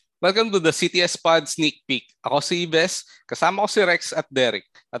Welcome to the CTS Pod Sneak Peek. Ako si Ibes, kasama ko si Rex at Derek.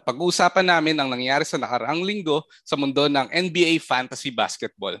 At pag-uusapan namin ang nangyari sa nakaraang linggo sa mundo ng NBA Fantasy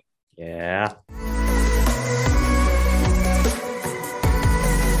Basketball. Yeah.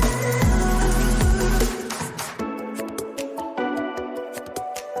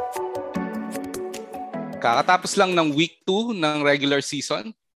 Kakatapos lang ng week 2 ng regular season,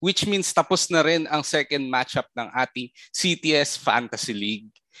 which means tapos na rin ang second matchup ng ating CTS Fantasy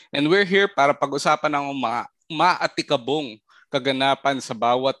League. And we're here para pag-usapan ng mga maatikabong kaganapan sa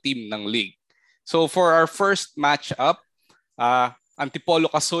bawat team ng league. So for our first matchup,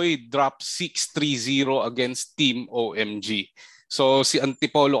 Antipolo Kasoy dropped 6-3-0 against Team OMG. So si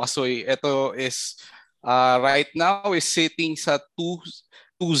Antipolo Kasoy, ito is right now is sitting sa 2-0.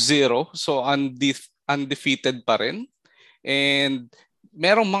 So undefeated pa rin. And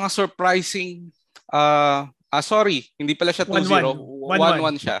merong mga surprising hindi pala siya 2-0.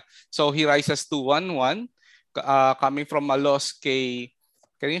 1-1 siya. So he rises to 1-1 coming from a loss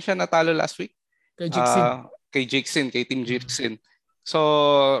kanina siya natalo last week? Kay Jackson, kay Team Jackson.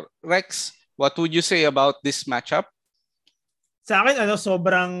 So Rex, what would you say about this matchup? Sa akin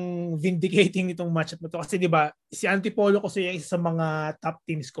sobrang vindicating nitong matchup na to kasi 'di ba si Antipolo kasi yung isa sa mga top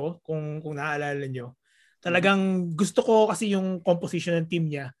teams ko kung naaalala nyo. Talagang gusto ko kasi yung composition ng team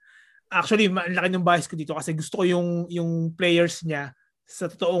niya. Actually, ang laki ng bias ko dito kasi gusto ko yung players niya sa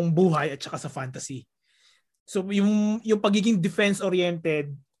totoong buhay at saka sa fantasy. So yung pagiging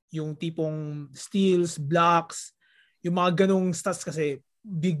defense-oriented, yung tipong steals, blocks, yung mga ganong stats kasi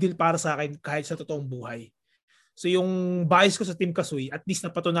big deal para sa akin kahit sa totoong buhay. So yung bias ko sa Team Kasoy, at least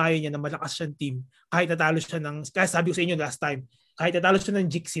napatunayan niya na malakas siyang team kahit natalo siya kaya sabi ko sa inyo last time, kahit natalo siya ng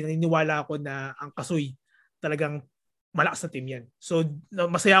Jixi, naniniwala ako na ang Kasoy talagang malakas na team yan. So,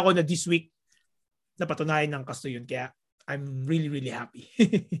 masaya ako na this week napatunayan ng Kasoy yun. Kaya, I'm really, really happy.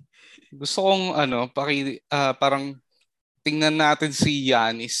 Gusto kong, parang tingnan natin si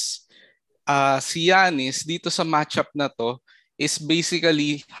Giannis. Si Giannis, dito sa matchup na to, is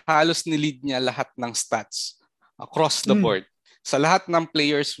basically halos nilid niya lahat ng stats across the board. Sa lahat ng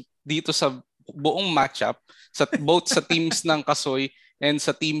players dito sa buong matchup, both sa teams ng Kasoy and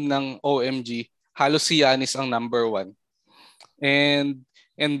sa team ng OMG, halos si Giannis ang number 1. And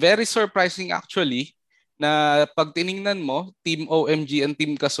very surprising actually na pag tiningnan mo, Team OMG and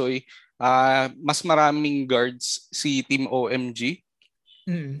Team Kasoy, mas maraming guards si Team OMG.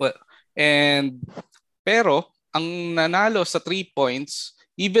 Pero ang nanalo sa 3 points,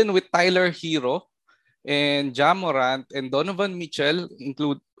 even with Tyler Hero and Ja Morant and Donovan Mitchell,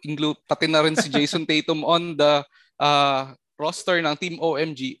 include pati na rin si Jason Tatum on the roster ng Team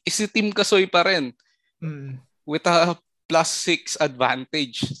OMG, is si Team Kasoy pa rin. With a +6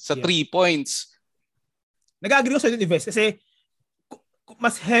 advantage sa 3 points. Nag-agree ko sa ito, Ives, kasi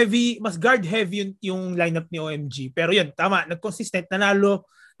mas guard heavy yung lineup ni OMG. Pero yun, tama, nag-consistent, nanalo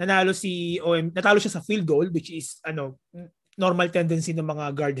si OMG, natalo siya sa field goal, which is normal tendency ng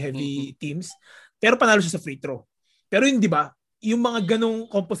mga guard heavy teams. Pero panalo siya sa free throw. Pero yun, di ba, yung mga ganong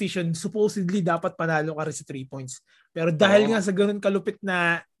composition, supposedly dapat panalo ka rin sa 3 points. Pero dahil nga sa ganon kalupit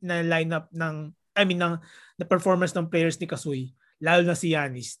na lineup ng performance ng players ni Kasoy, lalo na si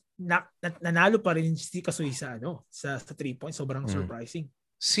Giannis, nanalo pa rin si Kasoy sa 3 points. Sobrang surprising.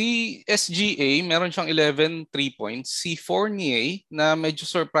 Si SGA, meron siyang 11 3 points. Si Fournier, na medyo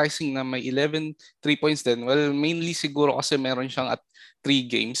surprising na may 11 3 points din. Well, mainly siguro kasi meron siyang at 3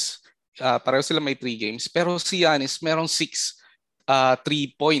 games. Pareho sila may 3 games. Pero si Giannis, merong 6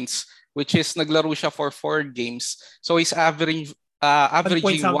 3 points, which is naglaro siya for 4 games. So he's averaging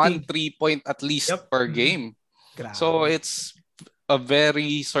 1 3-point at least per game. Grabe. So it's a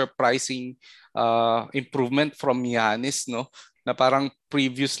very surprising improvement from Giannis, no? Na parang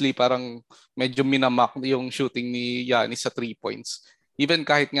previously parang medyo minamak yung shooting ni Giannis sa 3 points. Even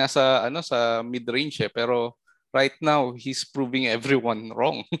kahit nga sa mid-range pero right now he's proving everyone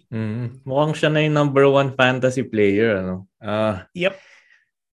wrong. Mukhang siya na yung number 1 fantasy player, Yep.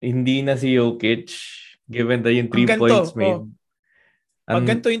 Hindi na si Jokic given that yung 3 points made. Pag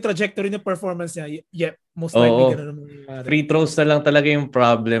ganito yung trajectory ng performance niya, most likely ganun naman. Free throws na lang talaga yung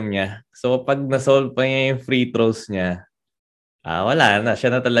problem niya. So pag na-solve pa niya yung free throws niya, wala na.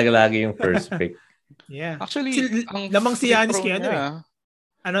 Siya na talaga lagi yung first pick. Yeah. Actually, lamang si Giannis kaya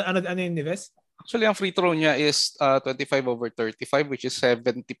Ano yung Nives? Actually, ang free throw niya is 25/35, which is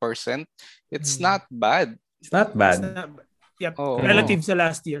 70%. It's not bad. It's not bad. Relative sa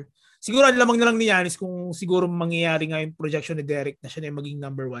last year. Siguro lamang na lang ni Giannis kung siguro mangyayari nga yung projection ni Derek na siya na yung maging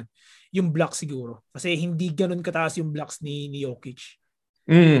number 1. Yung block siguro. Kasi hindi ganun kataas yung blocks ni Jokic.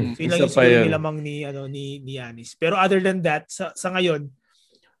 So yun lang yung siguro nilamang ni Giannis. Pero other than that, sa ngayon,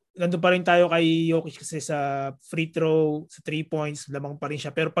 nandun pa rin tayo kay Jokic kasi sa free throw, sa 3 points, lamang pa rin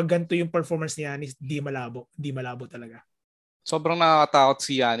siya. Pero pag ganito yung performance ni Giannis, di malabo. Di malabo talaga. Sobrang nakakatakot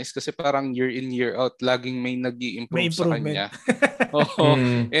si Giannis kasi parang year in, year out, laging may May nag-i-improve sa improvement. kanya. Oo.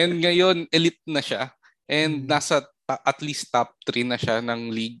 And ngayon, elite na siya. And Mm. nasa at least top 3 na siya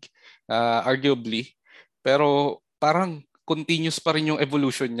ng league, arguably. Pero parang continuous pa rin yung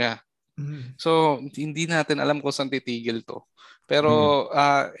evolution niya. Mm. So, hindi natin alam kung saan titigil to. Pero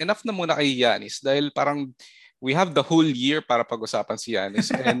enough na muna kay Giannis dahil parang we have the whole year para pag-usapan si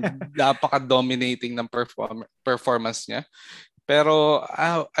Giannis and napaka-dominating ng performance niya. Pero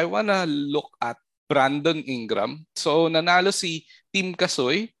I wanna look at Brandon Ingram. So, nanalo si Team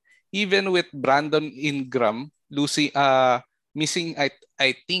Kasoy even with Brandon Ingram missing I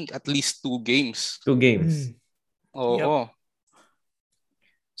think at least 2 games. 2 games. Oo.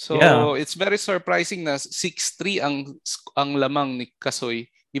 So, Yeah. it's very surprising na 6-3 ang lamang ni Kasoy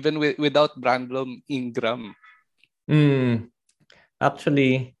even without Brandon Ingram.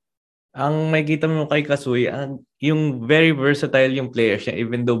 Actually, ang makikita mo kay Kasoy, yung very versatile yung players niya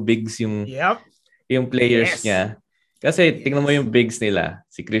even though bigs yung players niya. Kasi tingnan mo yung bigs nila.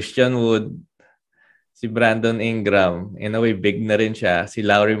 Si Christian Wood, si Brandon Ingram, in a way big na rin siya, si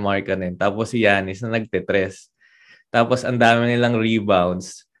Lauri Markkanen, tapos si Giannis na nagtetres. Tapos ang dami nilang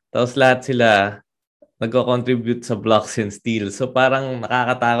rebounds. Tapos lahat sila nagko-contribute sa blocks and steals. So parang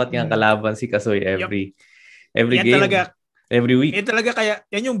nakakatakot yung kalaban si Kasoy every yan game, talaga, every week. Yan talaga kaya,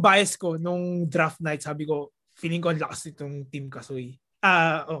 yan yung bias ko nung draft night. Sabi ko, feeling ko ang lakas nitong Team Kasoy.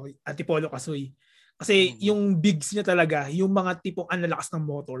 Antipolo Kasoy. Kasi yung bigs niya talaga, yung mga tipong ang lalakas ng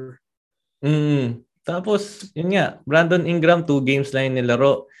motor. Tapos, yun nga, Brandon Ingram, 2 games lang yung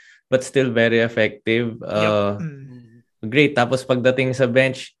nilaro, but still very effective. Great. Tapos pagdating sa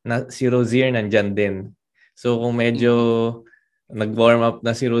bench, si Rozier nandyan din. So kung medyo nag-warm up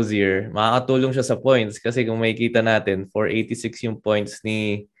na si Rozier, makakatulong siya sa points kasi kung makikita natin, 486 yung points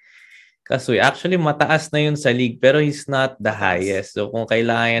ni Kasoy. Actually, mataas na yun sa league pero he's not the highest. So kung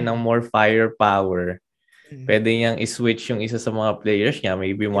kailangan ng more firepower, pwede niyang i-switch yung isa sa mga players niya.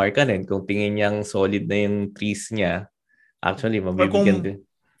 Maybe Markkanen kung tingin niyang solid na yung threes niya. Actually, mabibigyan din.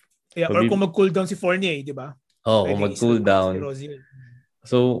 Or kung mag-cool down si Fournier, di ba? Kung mag-cool down.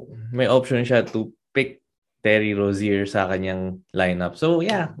 So, may option siya to pick Terry Rozier sa kanyang lineup. So,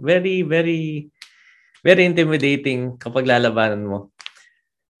 yeah, very, very, very intimidating kapag lalabanan mo.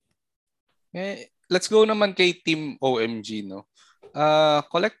 Let's go naman kay Team OMG, no?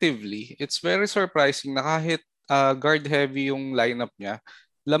 Collectively, it's very surprising na kahit guard-heavy yung lineup niya,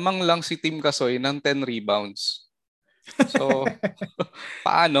 lamang lang si Team Kasoy ng 10 rebounds. So,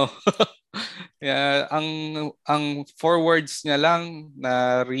 paano? Yeah, ang forwards niya lang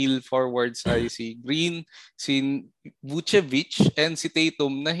na real forwards ay si Green, si Vucevic, and si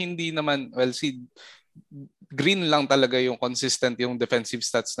Tatum na hindi naman, si Green lang talaga yung consistent yung defensive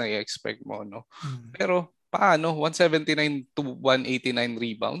stats na i-expect mo, no? Pero paano? 179 to 189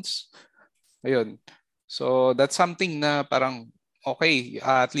 rebounds. Ayun. So that's something na parang okay,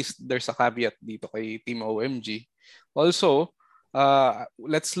 at least there's a caveat dito kay Team OMG. Also,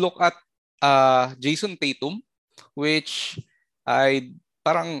 let's look at Jason Tatum, which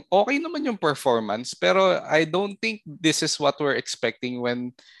parang okay naman yung performance, pero I don't think this is what we're expecting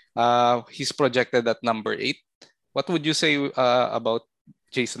when he's projected at number 8. What would you say about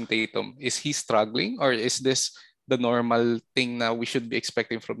Jason Tatum? Is he struggling or is this the normal thing na we should be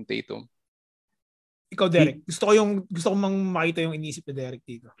expecting from Tatum? Ikaw, Derek. Gusto ko makita yung iniisip ni Derek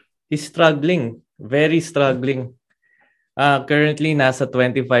dito. He's struggling. Very struggling. Currently, nasa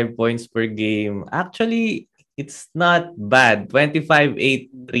 25 points per game. Actually, it's not bad.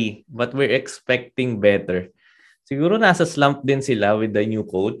 25-8-3. But we're expecting better. Siguro nasa slump din sila with the new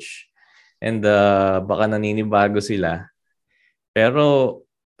coach. And baka naninibago sila. Pero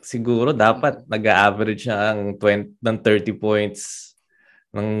siguro dapat nag-average siya ng 30 points,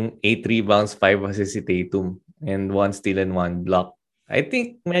 ng 8 rebounds, 5 assists si Tatum, and 1 steal and 1 block. I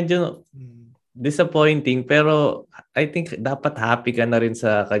think medyo disappointing, pero I think dapat happy ka na rin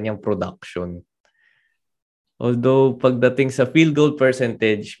sa kanyang production. Although pagdating sa field goal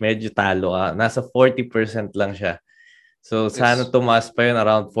percentage, medyo talo ka. Nasa 40% lang siya. So sana tumaas pa yun,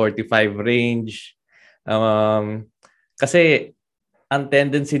 around 45 range. Kasi ang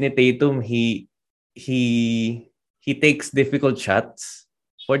tendency ni Tatum, he takes difficult shots.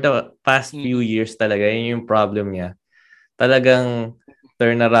 For the past few years talaga, yun yung problem niya. Talagang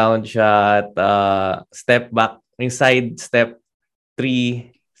turnaround shot, step back, inside step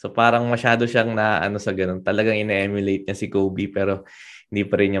 3. So parang masyado siyang sa ganun. Talagang ina-emulate niya si Kobe pero hindi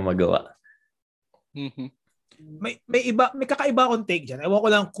pa rin niya magawa. may kakaiba akong take diyan. Ewan ko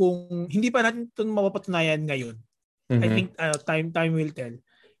lang kung hindi pa natin 'to mapapatunayan ngayon. I think time will tell.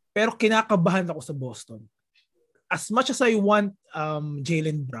 Pero kinakabahan ako sa Boston. As much as I want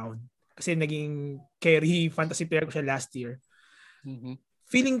Jaylen Brown kasi naging carry fantasy player ko siya last year.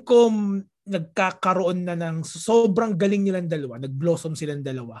 Feeling ko nagkakaroon na ng sobrang galing nilang dalawa, nag-blossom silang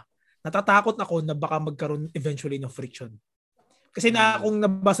dalawa. Natatakot ako na baka magkaroon eventually ng friction. Kasi kung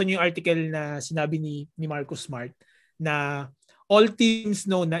nabasa niyo yung article na sinabi ni Marcus Smart na all teams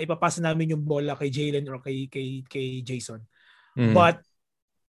know na ipapasa namin yung bola kay Jaylen or kay Jason. But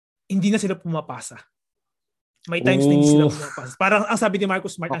hindi na sila pumapasa. May times na hindi sila pumapasa. Parang ang sabi ni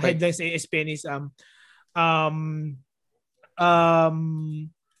Marcus Smart, ang headline sa ESPN is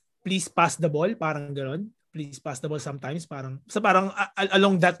please pass the ball, parang gano'n. Please pass the ball sometimes, parang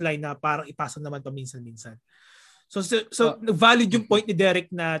along that line na parang ipasa naman paminsan-minsan. So valid yung point ni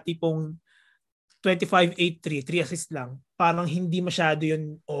Derek na tipong 25-8-3, 3 assists lang. Parang hindi masyado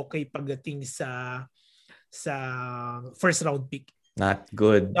yun okay pagdating sa first round pick. Not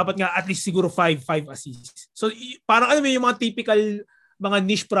good. Dapat nga at least siguro 5 assists. So parang alam mo yung mga typical mga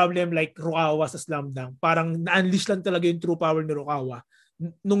niche problem like Rukawa sa slam dunk. Parang na-unleash lang talaga yung true power ni Rukawa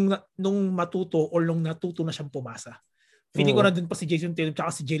nung matuto or nung natuto na siyang pumasa. Feeling ko na dun pa si Jason Tatum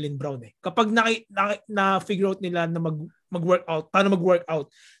at si Jaylen Brown eh. Kapag na-figure out nila na mag-workout, paano mag-workout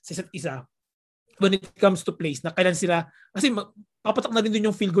sa isa't isa when it comes to plays, na kailan sila, kasi papatak na rin dun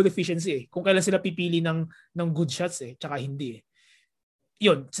yung field goal efficiency eh. Kung kailan sila pipili ng good shots eh, tsaka hindi eh.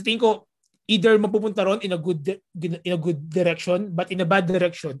 Yun, sa tingin ko, either mapupunta ron in a good direction, but in a bad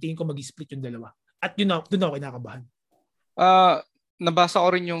direction, tingin ko mag-split yung dalawa. At yun doon ako kinakabahan. Nabasa ko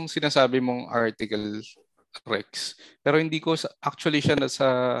rin yung sinasabi mong article, Rex. Pero hindi ko actually siya sa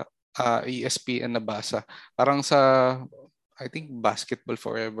ESPN nabasa. Parang sa, I think, Basketball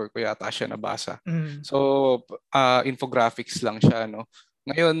Forever ko yata siya nabasa. So, infographics lang siya, no?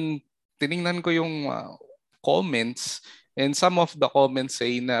 Ngayon, tiningnan ko yung comments. And some of the comments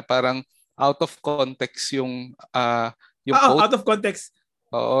say na parang out of context yung quote. Out of context.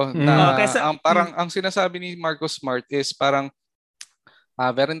 Oo. Parang ang sinasabi ni Marcus Smart is parang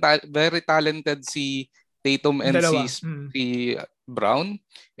very talented si Tatum and si Brown.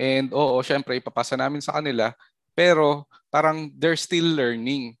 And syempre ipapasa namin sa kanila. Pero parang they're still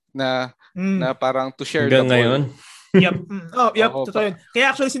learning na parang to share the ball. Yep. Totoo yun. Kaya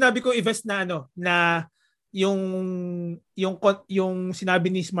actually sinabi ko Ives na na yung sinabi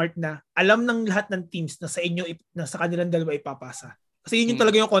ni Smart na alam ng lahat ng teams na sa inyo na sa kanilang dalawa ipapasa. Kasi yun yung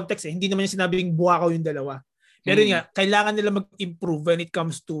talaga yung context eh. Hindi naman yung sinabing buwakaw yung dalawa. Pero yun nga, kailangan nila mag-improve when it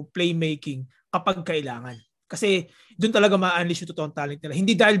comes to playmaking kapag kailangan. Kasi doon talaga ma-unleash yung totoong talent nila.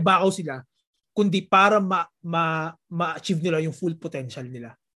 Hindi dahil bakaw sila, kundi para ma-achieve nila yung full potential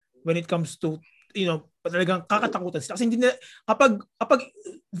nila. When it comes to talagang kakatakutan sila. Kasi hindi na, kapag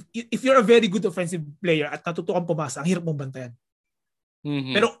if you're a very good offensive player at natuto kang pumasa, ang hirap mong bantayan.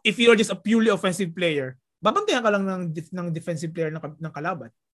 Pero if you're just a purely offensive player, babantayan ka lang ng defensive player ng kalaban.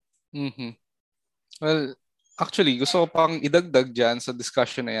 Well, actually, gusto ko pang idagdag dyan sa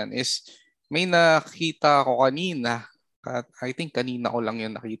discussion na yan is may nakita ko kanina, I think kanina ko lang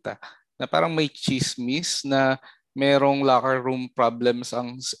yun nakita, na parang may chismis na merong locker room problems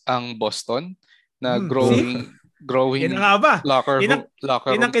ang Boston na growing yan nga ba? locker room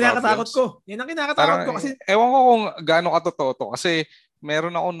yan ang kinakatakot ko. Yan ang kinakatakot ko kasi ewan ko kung gaano katotoo to kasi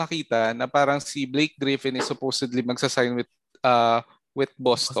meron akong nakita na parang si Blake Griffin is supposedly magsasign with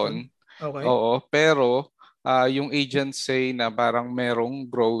Boston. Okay. Oo, pero yung agents say na parang merong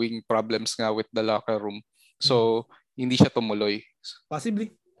growing problems nga with the locker room. So, hindi siya tumuloy.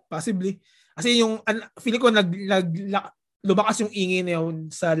 Possibly. Kasi yung feeling ko lumakas yung ingay na yun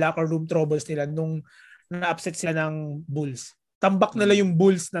sa locker room troubles nila nung na-upset sila ng Bulls. Tambak nila yung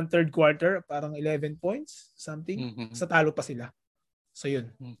Bulls ng third quarter, parang 11 points, something. Sa talo pa sila. So yun.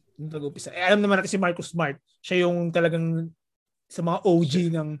 Yung tag-upisa. Alam naman natin si Marcus Smart. Siya yung talagang sa mga OG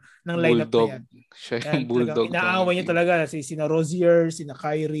ng lineup na yan. Siya yung bulldog. Inaaway niya talaga sina Rozier, sina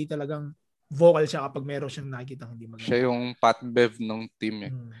Kyrie, talagang vocal siya kapag meron siyang nakikita hindi maganda. Siya yung Pat Bev ng team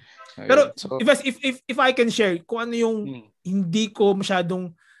eh. Pero if I can share kung ano yung hindi ko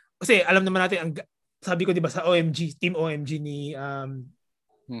masyadong kasi alam naman natin sabi ko 'di ba sa Team OMG ni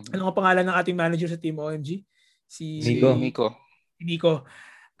ano ang pangalan ng ating manager sa Team OMG? Si Nico.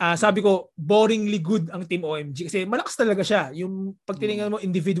 Sabi ko boringly good ang Team OMG kasi malakas talaga siya. Yung pag tiningnan mo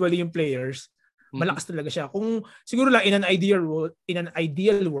individually yung players, malakas talaga siya. Kung siguro lang in an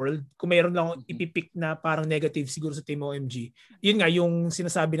ideal world, kung mayroon lang ipipick na parang negative siguro sa Team OMG, yun nga yung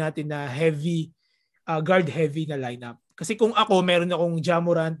sinasabi natin na guard heavy na lineup. Kasi kung ako meron akong Ja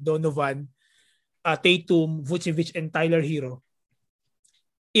Morant, Donovan, Tatum, Vucevic, and Tyler Hero,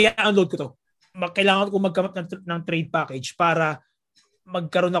 i-unload ko to. Kailangan ko mag-come up ng trade package para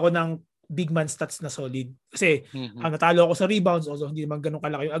magkaroon ako ng big man stats na solid. Kasi natalo ako sa rebounds, also hindi naman ganun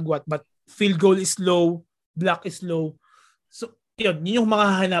kalaki yung agwat, but field goal is low, block is low. So, yun yung mga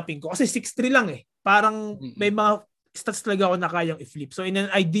hahanapin ko. Kasi 6'3 lang eh. Parang may mga stats talaga ako na kayang i-flip. So, in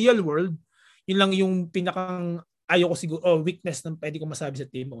an ideal world, yun lang yung pinakang ayoko siguro, weakness na pwede ko masabi sa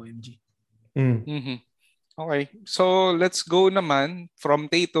team OMG. Okay. So, let's go naman from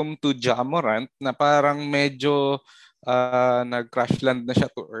Tatum to Ja Morant na parang medyo nag-crash land na siya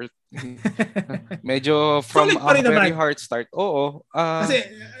to earth. Medyo from a very hard start. Oo. Kasi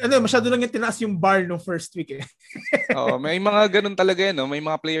masyado lang yung tinaas yung bar no first week eh. May mga ganun talaga no. May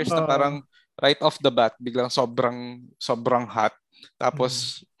mga players na parang right off the bat biglang sobrang hot.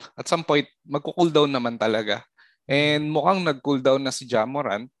 Tapos at some point magko-cool down naman talaga. And mukhang nag-cool down na si Ja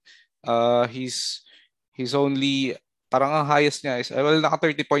Morant. He's only parang ang highest niya is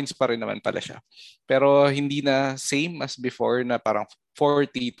naka 30 points pa rin naman pala siya. Pero hindi na same as before na parang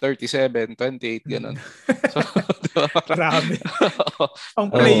 40, 37, 28 ganun. So diba, grabe. Ang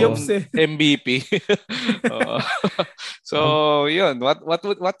playoffs eh. MVP. So yun,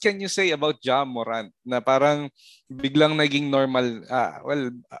 what can you say about Ja Morant na parang biglang naging normal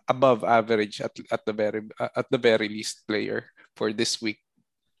above average at the very least player for this week?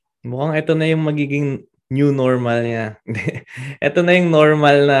 Mukhang ito na yung magiging new normal niya. Ito na yung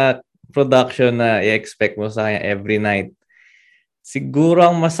normal na production na i-expect mo sa kanya every night. Siguro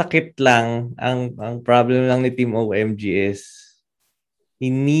ang masakit lang, ang problem lang ni Team OMG is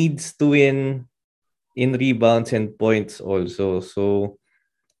he needs to win in rebounds and points also. So,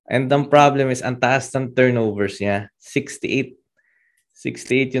 and ang problem is ang taas ng turnovers niya. 68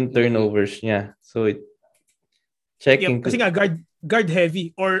 yung turnovers niya. So, checking. Kasi nga guard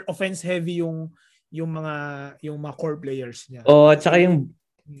heavy or offense heavy yung mga core players niya. At saka yung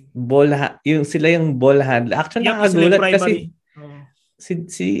sila yung ball handler. Actually, nakagulat kasi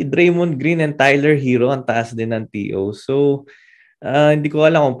si Draymond Green and Tyler Hero ang taas din ng TO. So, hindi ko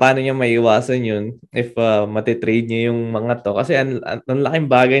alam kung paano niya maiiwasan yun if matitrade niya yung mga to. Kasi ang laking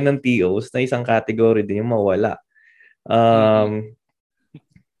bagay ng TOs na isang category din yung mawala.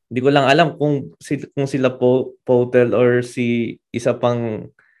 Hindi ko lang alam kung sila Potel or si isa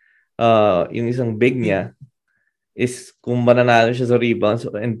pang yung isang big niya is kung mananalo siya sa rebounds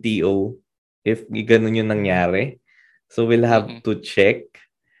and TO if ganun yung nangyari. So we'll have to check.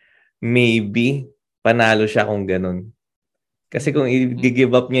 Maybe panalo siya kung ganun. Kasi kung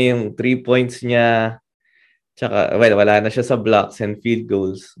i-give up niya yung 3 points niya tsaka wala na siya sa blocks and field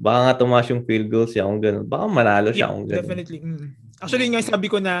goals. Baka nga tumaas yung field goals niya kung ganun. Baka manalo siya kung ganun. Definitely. Actually nga sabi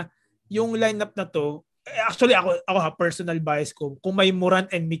ko na yung lineup na to, actually ako personal bias ko, kung may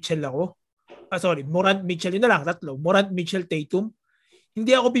Morant and Mitchell ako, Morant, Mitchell, yun na lang, tatlo. Morant, Mitchell, Tatum.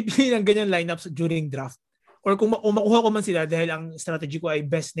 Hindi ako pipili ng ganyan lineups during draft. Or kung makuha ko man sila dahil ang strategy ko ay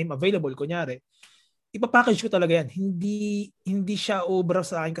best name available, kunyari, ipapackage ko talaga yan. Hindi siya obra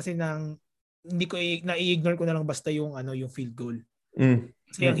sa akin kasi hindi ko na-ignore ko na lang basta yung field goal.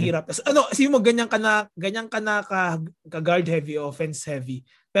 Kasi ang hirap. Kasi mo ganyan ka na guard heavy, offense heavy,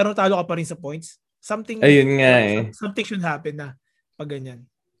 pero talo ka pa rin sa points. Something should happen na pag ganyan.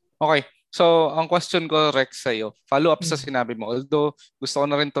 Okay. So, ang question ko, Rex, sa'yo, follow up sa sinabi mo, although gusto ko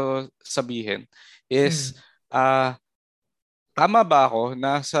na rin to sabihin, is, tama ba ako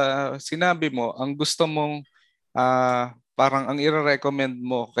na sa sinabi mo, ang gusto mong, parang ang i-recommend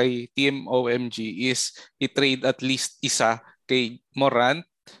mo kay Team OMG is i-trade at least isa kay Morant,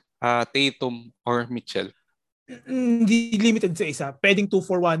 Tatum, or Mitchell? Hindi limited sa isa. Pwedeng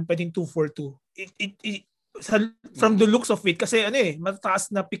 2-for-1, pwedeng 2-for-2. From the looks of it, kasi mataas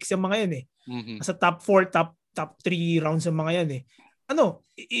na picks yung mga yan eh. Sa top 4, top 3 rounds yung mga yan eh.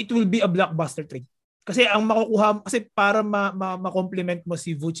 It will be a blockbuster trade. Kasi ang makukuha, kasi para ma-complement mo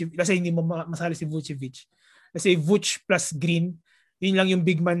si Vucevic, kasi hindi mo masali si Vucevic. Kasi Vuc plus Green, yun lang yung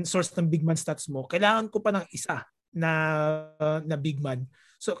big man, source ng big man stats mo. Kailangan ko pa ng isa na big man.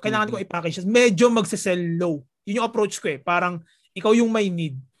 So, kailangan ko i-package. Medyo magsasell low. Yun yung approach ko eh. Parang, ikaw yung may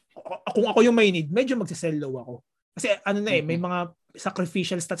need. Kung ako yung may need, medyo magsasell low ako. Kasi may mga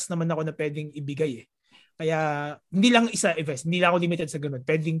sacrificial stats naman ako na pwedeng ibigay eh. Kaya, hindi lang isa invest. Hindi lang ako limited sa ganun.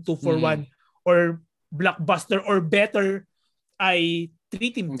 Pwedeng 2-for-1 or blockbuster or better ay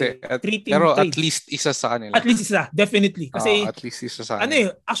 3-team trade. Pero at least isa sa kanila. At least isa, definitely. Kasi at least isa sa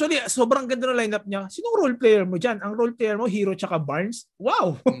kanila. Actually, sobrang ganda ng lineup niya. Sinong role player mo dyan? Ang role player mo, Hero tsaka Barnes?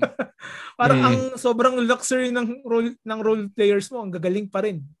 Wow! Parang ang sobrang luxury ng role players mo, ang gagaling pa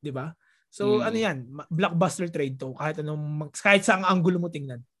rin, di ba? So, yan? Blockbuster trade to. Kahit saang angulo mo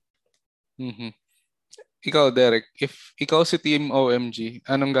tingnan. Ikaw, Derek, if ikaw si Team OMG,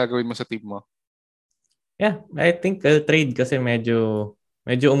 anong gagawin mo sa team mo? Yeah, I think I'll trade kasi medyo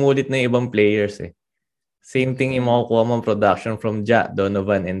umulit na yung ibang players eh. Same thing yung makukuha mong production from Ja,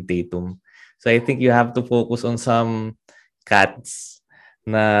 Donovan, and Tatum. So I think you have to focus on some cats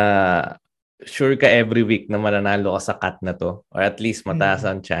na sure ka every week na mananalo ka sa cat na to, or at least mataas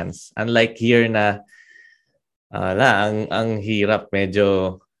ang chance. Unlike here na ang hirap,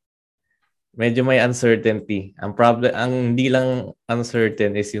 medyo may uncertainty. Ang problem, ang hindi lang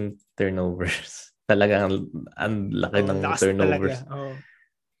uncertain is yung turnovers. Talagang ang laki ng turnovers. Oh.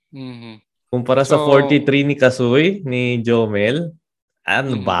 Kumpara sa 43 ni Kasoy, ni Jomel,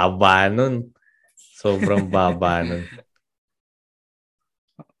 baba nun. Sobrang baba nun.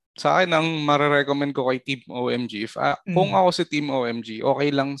 Sa akin, ang marirecommend ko kay Team OMG, kung ako si Team OMG, okay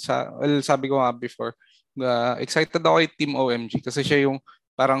lang sabi ko nga before, excited ako kay Team OMG kasi siya yung,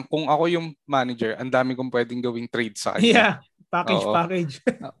 parang kung ako yung manager, ang dami kong pwedeng gawing trade sa kanya. Yeah, package.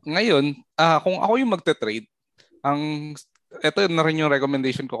 Ngayon, kung ako yung magte-trade, ito na rin yung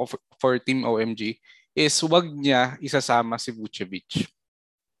recommendation ko for Team OMG, is wag niya isasama si Vucevic.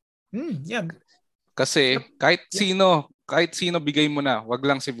 Yeah. Kasi kahit sino bigay mo na, wag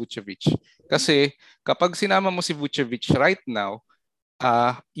lang si Vucevic. Kasi kapag sinama mo si Vucevic right now,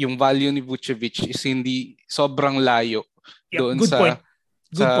 yung value ni Vucevic is hindi sobrang layo doon Good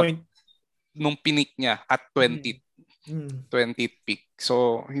point. Nung pinik niya at 20th pick.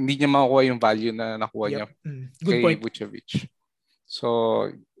 So, hindi niya makukuha yung value na nakuha niya kay Vucevic.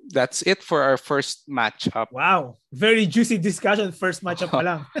 So, that's it for our first matchup. Wow. Very juicy discussion. First matchup pa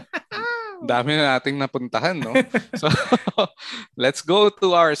lang. Dami na nating napuntahan, no? So, let's go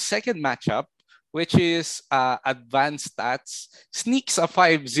to our second matchup, which is Advanced Stats sneaks a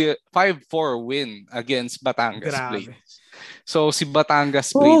 5-4 win against Batangas Blades. So, si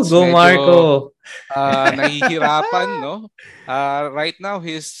Batangas Blades medyo nahihirapan, no? Right now,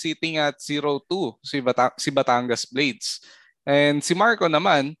 he's sitting at 0-2, si Batangas Blades. And si Marco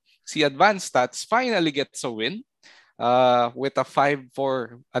naman, si Advanced Stats finally gets a win with a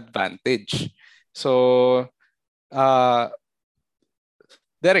 5-4 advantage. So,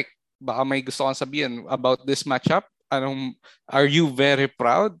 Derek, baka may gusto kang sabihin about this matchup? Are you very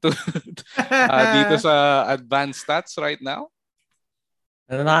proud to dito sa Advanced Stats right now?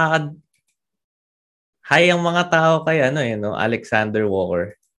 High ang mga tao kay Alexander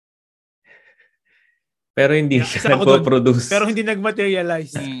Walker. Pero hindi siya nagpo-produce. Pero hindi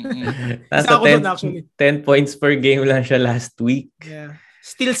nag-materialize. Nasa 10 points per game lang siya last week. Yeah.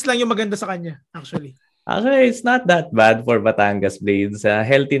 Steals lang yung maganda sa kanya, actually. Actually, it's not that bad for Batangas Blades.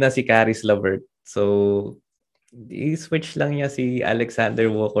 Healthy na si Caris LeVert. So, i-switch lang niya si Alexander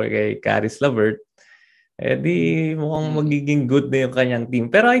Walker kay Caris LeVert. Di mukhang magiging good na yung kanyang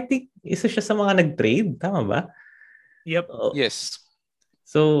team. Pero I think isa siya sa mga nag-trade. Tama ba? Yep. Yes.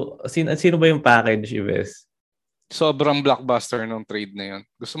 So, sino ba yung package, Ives? Sobrang blockbuster ng trade na yun.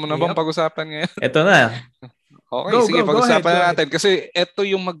 Gusto mo na bang pag-usapan ngayon? Ito na. Okay, sige, pag-usapan na natin. Kasi ito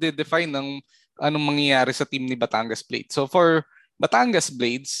yung magde-define ng anong mangyayari sa team ni Batangas Blades. So for Batangas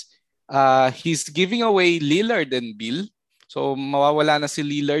Blades, he's giving away Lillard and Bill. So mawawala na si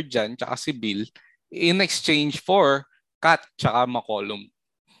Lillard dyan, tsaka si Bill, in exchange for Cat tsaka McCollum.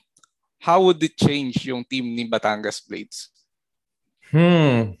 How would it change yung team ni Batangas Blades?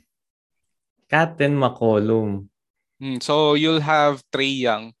 Cat and McCollum. So you'll have Trae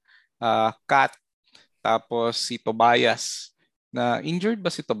Young, Cat, tapos si Tobias. Na injured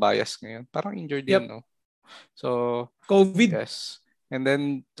ba si Tobias ngayon? Parang injured yan, no? So COVID. Yes. And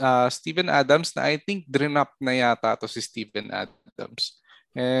then Steven Adams, na I think drop na yata to si Steven Adams.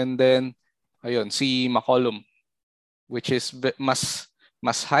 And then ayun, si McCollum, which is mas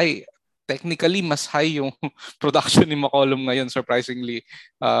high. Technically, mas high yung production ni McCollum ngayon, surprisingly,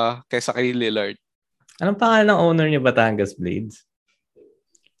 kaysa kay Lillard. Anong pangalan ng owner niya Batangas Blades?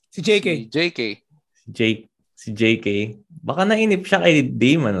 Si JK. Si JK. Baka nainip siya kay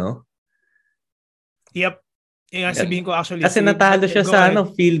Dame, ano? Yep. Yung sabihin ko actually. Kasi natalo siya sa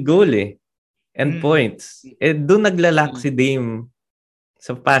field goal and points. Doon naglalak si Dame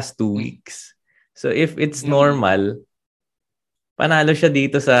sa past 2 weeks. So if it's normal, panalo siya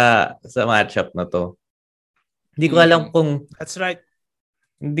dito sa matchup na to. Hindi ko alam kung... That's right.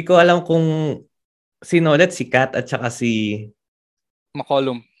 Hindi ko alam kung sino ulit, si Cat at saka si...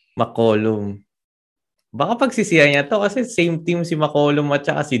 McCollum. Baka pagsisiyan niya to kasi same team si McCollum at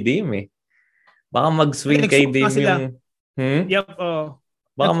saka si Dame Baka mag-swing kay Dame yung... Yep,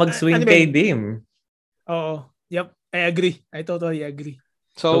 Baka mag-swing kay Dame. Oo. Yep, I agree. I totally agree.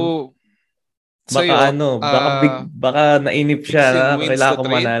 So baka baka nainip siya na kailangan ko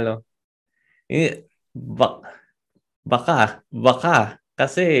manalo. Baka.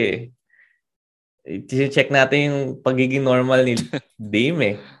 Kasi, check natin yung pagiging normal ni Dame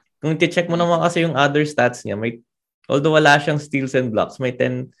eh. Kung check mo naman kasi yung other stats niya, although wala siyang steals and blocks, may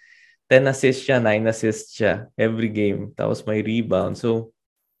 10 assists siya, 9 assists siya every game. Tapos may rebound. So,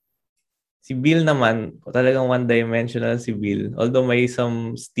 si Bill naman, talagang one-dimensional si Bill. Although may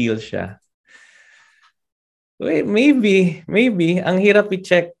some steal siya. Wait, maybe. Ang hirap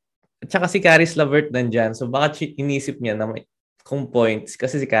i-check. Tsaka si Caris LeVert nandyan. So baka inisip niya na kung points.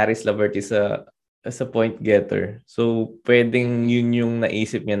 Kasi si Caris LeVert is a point getter. So pwedeng yun yung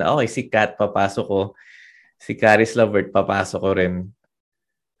naisip niya na okay, si Kat papasok ko. Si Caris LeVert papasok ko rin.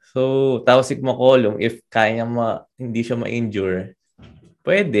 So tapos si McCollum, if kaya hindi siya ma-injure,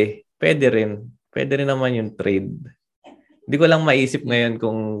 pwede rin. Pwede rin naman yung trade. Hindi ko lang maisip ngayon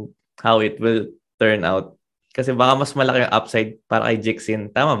kung how it will turn out. Kasi baka mas malaki yung upside para kay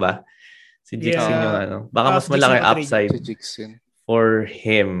Jixin. Tama ba? Si Jixin yung ano. Baka mas malaki yung upside for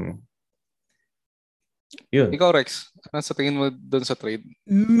him. Yun. Ikaw, Rex, ano sa tingin mo doon sa trade?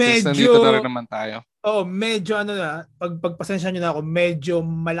 Medyo... Nandito na rin naman tayo. Medyo pagpasensya nyo na ako, medyo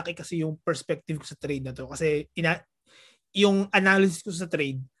malaki kasi yung perspective ko sa trade na to. Kasi yung analysis ko sa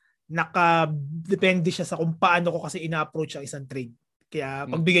trade, naka-depende siya sa kung paano ko kasi ina-approach ang isang trade. Kaya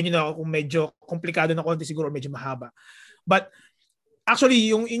pagbigyan nyo na ako kung medyo komplikado na konti siguro, medyo mahaba. But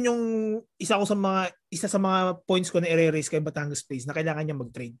actually, yung inyong isa sa mga points ko na i-raise kay Batangas Blaze na kailangan niya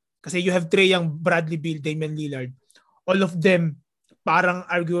mag-trade. Kasi you have Trae Young, Bradley Beal, Damian Lillard. All of them parang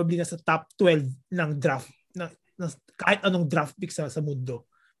arguably nasa top 12 ng draft. Na kahit anong draft pick sa mundo.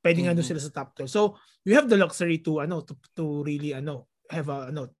 Pwede nga doon sila sa top 12. So, you have the luxury to really have a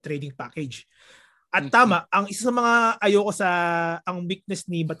trading package. At tama, ang isa sa mga ayoko ang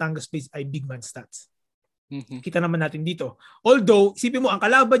weakness ni Batangas Blaze ay big man stats. Kita naman natin dito. Although, isipin mo, ang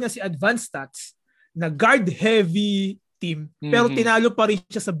kalaban niya si Advanced Stats na guard-heavy team, pero tinalo pa rin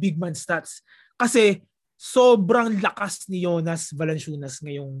siya sa big man stats. Kasi sobrang lakas ni Jonas Valanciunas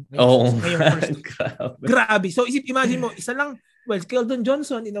ngayong first. Grabe. So, imagine mo, isa lang, Keldon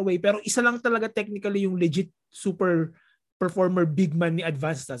Johnson in a way, pero isa lang talaga technically yung legit super performer big man ni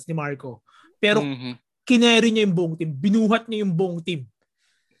Advanced Stats, ni Marco. Pero kineri niya yung buong team. Binuhat niya yung buong team.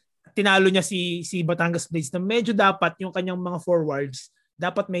 Tinalo niya si Batangas Blaze na medyo dapat yung kanyang mga forwards,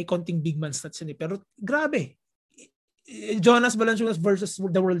 dapat may konting big man stats yun eh. Pero grabe. Jonas Valanciunas versus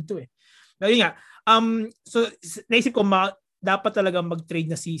the world to eh. Pero nga, so naisip ko dapat talaga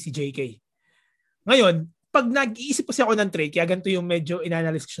mag-trade na si JK. Ngayon, pag nag-iisip kasi ako ng trade, kaya ganito yung medyo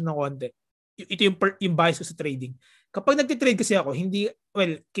in-analyze ko ng konti. Ito yung bias ko sa trading. Kapag nagtitrade kasi ako,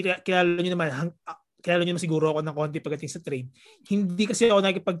 kilala nyo naman siguro ako ng konti pagdating sa trade. Hindi kasi ako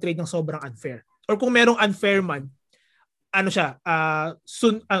nakikipag-trade ng sobrang unfair. Or kung merong unfair man,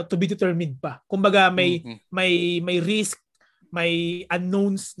 soon to be determined pa. Kumbaga may risk, may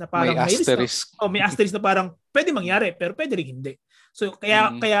unknowns na parang may asterisk. May asterisk na parang pwede mangyari pero pwede rin hindi. So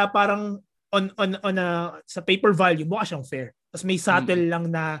kaya parang sa paper value mukha siyang fair. Tapos may subtle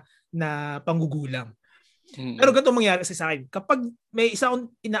lang na panggugulang. Pero ganito mangyari sa akin. Kapag may isa akong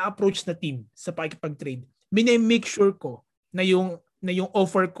ina-approach na team sa pakikipag-trade, make sure ko na yung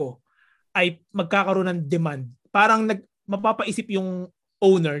offer ko ay magkakaroon ng demand. Parang mapapaisip yung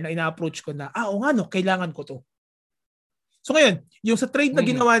owner na ina-approach ko na, kailangan ko to. So ngayon, yung sa trade na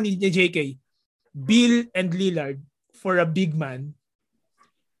ginawa ni JK, Bill and Lillard for a big man,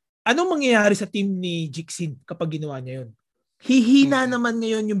 anong mangyayari sa team ni Jixin kapag ginawa niya yun? Hihina naman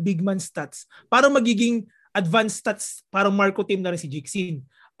ngayon yung big man stats. Parang magiging advanced stats, parang Marco team na rin si Jixin.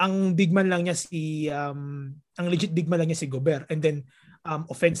 Ang big man lang niya ang legit big man lang niya si Gobert. And then,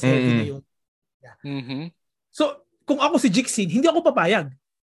 offense heavy na yung... Yeah. So, kung ako si Jixin, hindi ako papayag.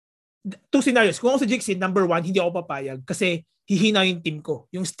 Two scenarios. Kung ako si Jixin, number one, hindi ako papayag kasi hihina yung team ko.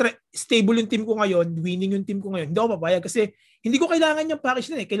 Yung stable yung team ko ngayon, winning yung team ko ngayon, hindi ako papayag kasi hindi ko kailangan yung package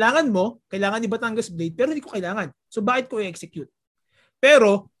na eh. Kailangan ni Batangas Blade, pero hindi ko kailangan. So, bakit ko i-execute?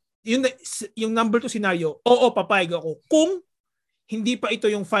 Pero, yung number 2 scenario, papayag ako kung hindi pa ito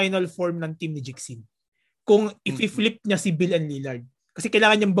yung final form ng team ni Jixin. Kung i-flip niya si Bill and Lillard. Kasi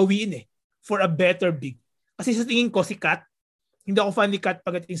kailangan niyang bawiin for a better big. Kasi sa tingin ko si Kat, hindi ako fan ni Kat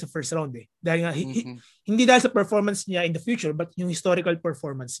pagdating sa first round Dahil nga, hindi dahil sa performance niya in the future, but yung historical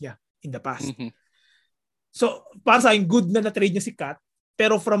performance niya in the past. So, para sa akin, good na na-trade niya si Kat.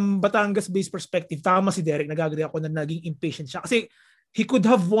 Pero from Batangas-based perspective, tama si Derek, nag-agree ako na naging impatient siya. Kasi he could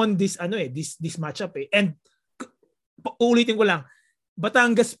have won this matchup And ulitin ko lang,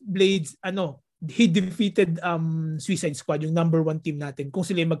 Batangas Blades he defeated Suicide Squad, yung number 1 team natin, kung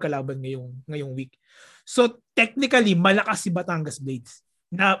sila yung magkalaban ngayong week. So technically malakas si Batangas Blades.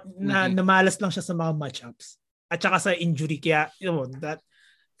 namalas lang siya sa mga matchups. At saka sa injury. Kaya, that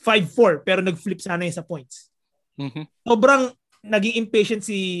 5-4 pero nag-flip sana yun sa points. Sobrang naging impatient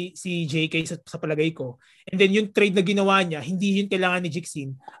si JK sa palagay ko. And then yung trade na ginawa niya, hindi yun kailangan ni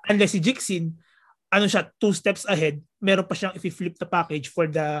Jixin. Unless si Jixin, 2 steps ahead, meron pa siyang i-flip na package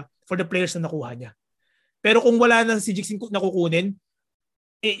for the players na nakuha niya. Pero kung wala na si Jixin nakukunin,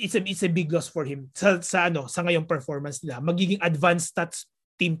 it's a big loss for him sa ngayong performance nila. Magiging advanced stats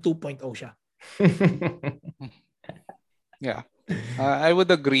team 2.0 siya. Yeah. I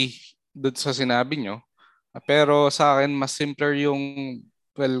would agree doon sa sinabi nyo. Pero sa akin, mas simpler yung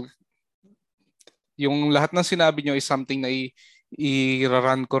lahat ng sinabi nyo is something na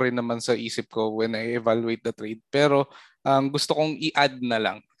i-run ko rin naman sa isip ko when I evaluate the trade. Pero gusto kong i-add na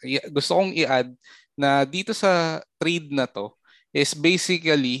lang. Gusto kong i-add na dito sa trade na to is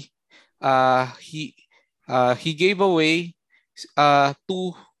basically he gave away 2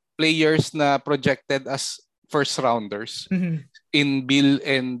 players na projected as first rounders in Bill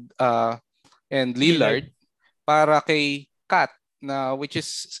and Lillard para kay Kat na which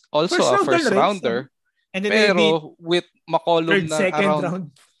is also a first rounder. And then pero with McCollum na second around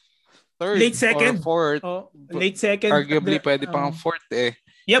round. Third late second or fourth. Late second. Arguably pwede pang fourth eh.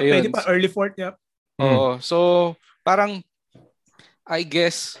 Yep, ayun. Pwede pa early fourth, yep. So parang I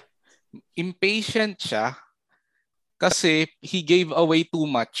guess impatient siya kasi he gave away too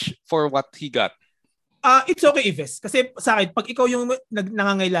much for what he got. It's okay, Ives. Kasi sa akin, pag ikaw yung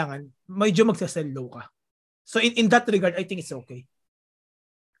nangangailangan, medyo magsasell low ka. So in that regard, I think it's okay.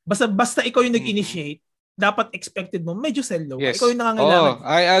 Basta ikaw yung nag-initiate, dapat expected mo, medyo sell low. Yes. Ikaw yung nangangailangan.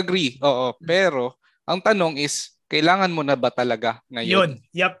 I agree. Oo. Pero, ang tanong is, kailangan mo na ba talaga ngayon?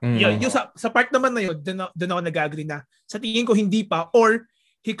 Yun. Yung sa part naman na yun, doon ako nag-agree na. Sa tingin ko, hindi pa. Or,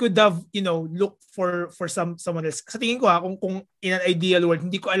 he could have, look for someone else. Sa tingin ko kung in an ideal world,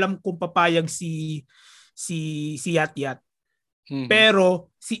 hindi ko alam kung papayag si Yat-Yat.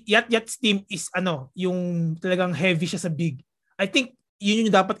 Pero si Yat-Yat's team is yung talagang heavy siya sa big. I think yun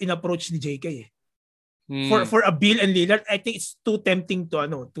yung dapat in-approach ni JK eh. For a Bill and Lillard, I think it's too tempting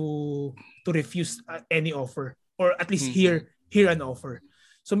to refuse any offer or at least hear an offer.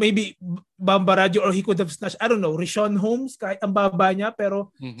 So maybe Bamba Radio, or he could have snatched, I don't know, Richaun Holmes, kahit ang baba niya,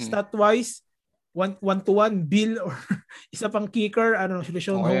 pero stat-wise, 1-to-1, Bill, or isa pang kicker, I don't know,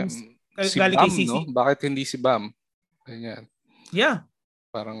 Richaun Holmes. Si Bam, no? Bakit hindi si Bam? Ganyan. Yeah.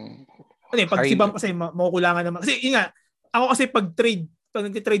 Parang... pag si Bam kasi, makukulangan naman. Kasi, yun nga, ako kasi pag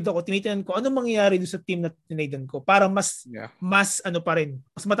nag-trade ako, tinitingnan ko, ano mangyayari doon sa team na tinadan ko para mas pa rin,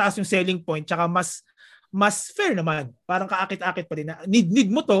 mas mataas yung selling point, tsaka mas fair naman. Parang kaakit-akit pa din na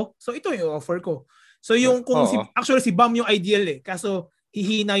need mo to, so ito yung offer ko. So yung actually si Bam yung ideal eh. Kaso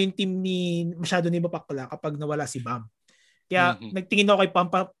hihina yung team masyado ni Mapakla kapag nawala si Bam. Kaya nagtingin ako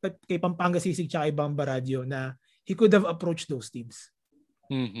kay Pampanga Sisig tsaka kay Bamba Radio na he could have approached those teams.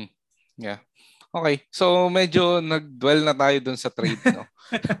 Yeah. Okay, so medyo nag-dwell na tayo dun sa trade, no?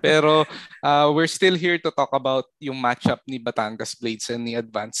 Pero we're still here to talk about yung matchup ni Batangas Blades and ni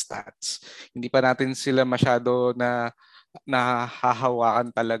Advanced Stats. Hindi pa natin sila masyado na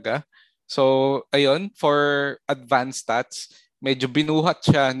nahahawakan talaga. So, ayun, for Advanced Stats, medyo binuhat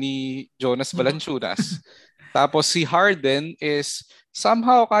siya ni Jonas Balanchunas. Tapos si Harden is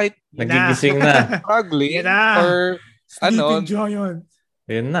somehow kahit nagigising na. Struggling or Sleeping Giant.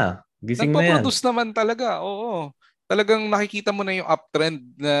 Ayun na. Gising na yan. Nagpo-produce naman talaga. Oo. Talagang nakikita mo na yung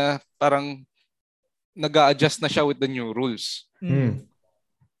uptrend na parang nag-a-adjust na siya with the new rules.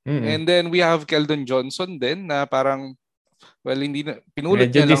 And then we have Keldon Johnson din na parang hindi na pinulot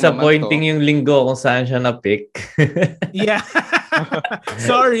medyo niya lang disappointing yung linggo kung saan siya na-pick. Yeah.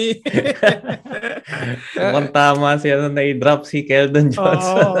 Sorry. Mukhang tama siya na-drop si Keldon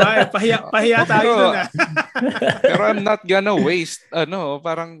Johnson. Pahiya tayo dun Pero I'm not gonna waste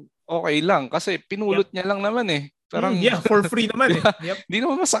parang okay lang kasi pinulot niya lang naman eh. Parang for free naman eh. Hindi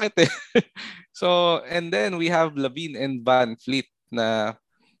naman masakit eh. So, and then we have Lavine and Van Fleet na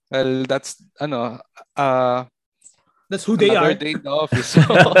that's that's who they are. Another day in the office.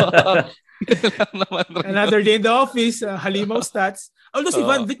 Another day in the office, Halimaw Stats. Although si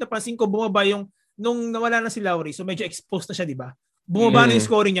Van Vliet, napansin ko bumaba yung nung nawala na si Lowry, so medyo exposed na siya, di ba? Bumaba na yung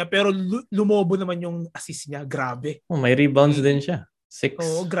scoring niya, pero lumobo naman yung assist niya. Grabe. May rebounds din siya. 6.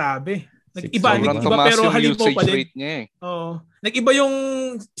 Oo, grabe. Nag-iba pero Halimaw pa din. Niya, eh. Oo. Nag-iba yung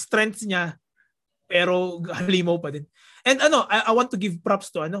strengths niya, pero Halimaw pa din. And I want to give props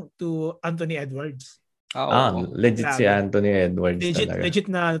to Anthony Edwards. Legit si Anthony Edwards legit, talaga.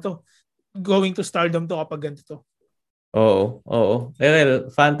 Legit na going to stardom to kapag ganito to. Oo.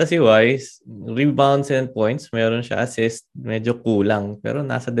 Well, fantasy-wise, rebounds and points, meron siya. Assist, medyo kulang. Pero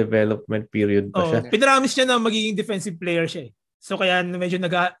nasa development period pa siya. Pinaramis niya na magiging defensive player siya eh. So kaya medyo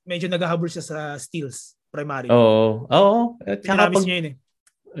naghahabol siya sa steals primarily. Oo. At saka Pinaramis niya yun eh.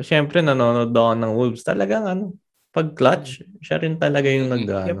 Siyempre, nanonood ako ng Wolves. Talagang pag clutch, siya rin talaga yung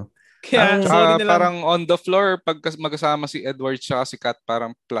Yep. Kaya, Ang- sorry na lang. Parang on the floor, pag magkasama si Edwards at si Kat,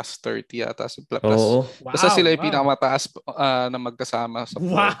 parang plus 30 yata. Plus. Oo. Basta sila yung Wow. pinakamataas na magkasama sa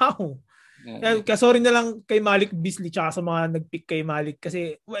floor. Wow. Kaya sorry na lang kay Malik Beasley tsaka sa mga nag-pick kay Malik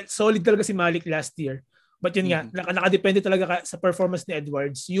kasi solid talaga si Malik last year. But yun nga, nakadepende talaga sa performance ni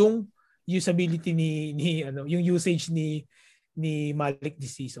Edwards yung usability ni yung usage ni Malik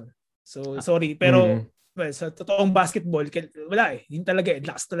this season. So sorry pero sa totoong basketball wala eh. Yun talaga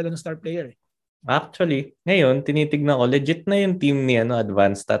lakas talaga ng star player eh. Actually, ngayon tinitignan ko legit na yung team ni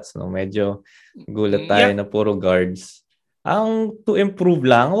Advanced Stats, no. Medyo gulat tayo na puro guards. Ang to improve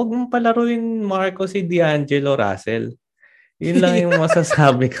lang, huwag mong palaruin Marco si D'Angelo Russell. Yun lang yung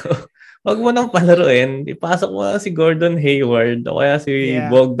masasabi ko. Huwag mo nang palaruin. Ipasok mo na si Gordon Hayward o kaya si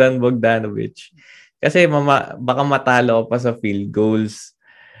Bogdan Bogdanovic. Kasi baka matalo pa sa field goals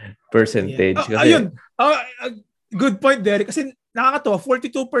percentage. Kasi, ayun. Good point, Derek. Kasi nakakatawa,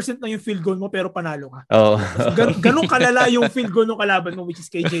 42% na yung field goal mo pero panalo ka. Ganun kalala yung field goal ng kalaban mo which is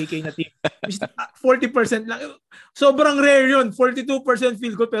KJK na team. 40% lang. Sobrang rare yun. 42%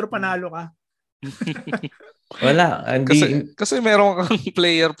 field goal pero panalo ka. Wala. Kasi meron kang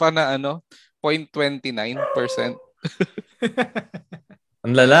player pa na 0.29%.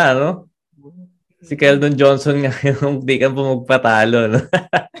 Ang lala, no? Si Keldon Johnson nga yung di ka po magpatalo, no?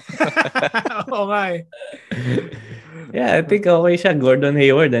 Oo nga eh. Yeah, I think okay siya. Gordon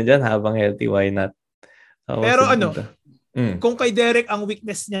Hayward nandyan habang healthy, why not? Pero kung kay Derek ang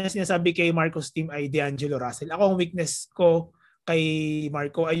weakness niya sinasabi kay Marco's team ay D'Angelo Russell. Ako ang weakness ko kay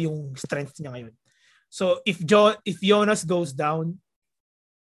Marco ay yung strength niya ngayon. So if Jonas goes down,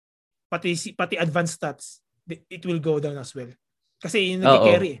 pati advanced stats, it will go down as well. Kasi yun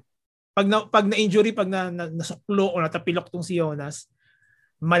nag-carry eh. Pag na-injury, pag nasuklo o natapilok tong si Jonas,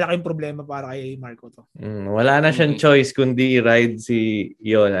 malaking problema para kay Marco to. Wala na siyang choice kundi i-ride si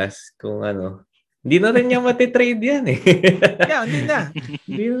Jonas kung Hindi na rin niya matitrade yan eh. Yeah, hindi na.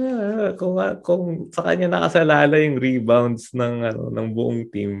 Hindi na. Kung sa kanya nakasalala yung rebounds ng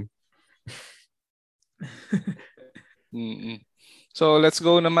buong team. So let's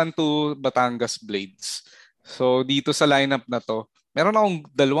go naman to Batangas Blades. So dito sa lineup na to, meron akong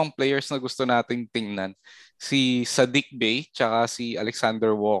dalawang players na gusto nating tingnan. Si Saddiq Bey tsaka si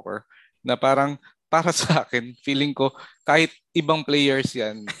Alexander Walker na parang para sa akin, feeling ko kahit ibang players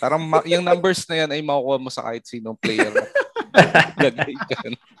yan, parang yung numbers na yan ay makukuha mo sa kahit sinong player.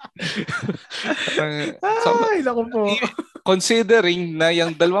 Considering na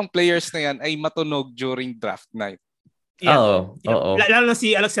yung dalawang players na yan ay matunog during draft night. Oo. Lalo na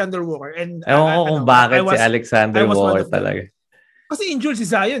si Alexander Walker. Ewan ko kung bakit si Alexander Walker talaga. Kasi injured si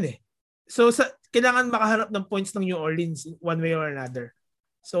Zion eh. So kailangan makahanap ng points ng New Orleans one way or another.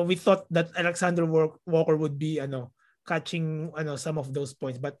 So we thought that Alexander Walker would be catching some of those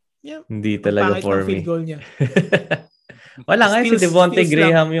points, but yeah, hindi talaga for me. Field goal niya. Wala nga si Devontae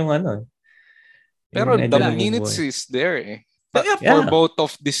Graham yung Pero the minutes is there eh. For both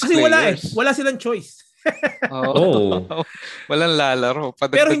of these players. Kasi wala silang choice. Walang lalaro.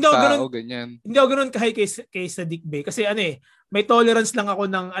 Padagdag tao, ganyan. Hindi ako ganun kay Saddiq Bey. Kasi may tolerance lang ako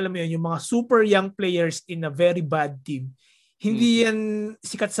ng, alam mo yun, yung mga super young players in a very bad team. Hindi yan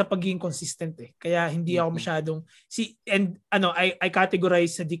sikat sa pagiging consistent eh. Kaya hindi ako masyadong I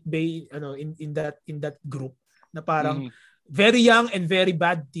categorize Saddiq Bey in that group na parang very young and very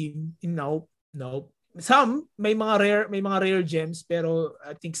bad team. No. Some may mga rare gems pero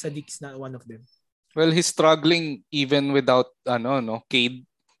I think Saddiq's not one of them. Well, he's struggling even without Cade.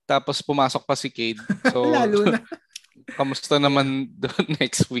 Tapos pumasok pa si Cade. So lalo na. Kamusta naman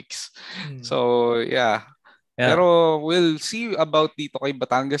next weeks? So, yeah. Pero we'll see about dito kay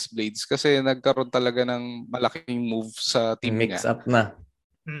Batangas Blades kasi nagkaroon talaga ng malaking move sa team niya. Mix up na.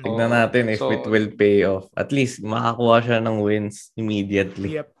 Tignan natin if it will pay off. At least makakuha siya ng wins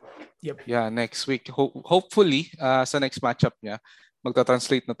immediately. Yep. Yeah, next week. Hopefully, sa next matchup niya,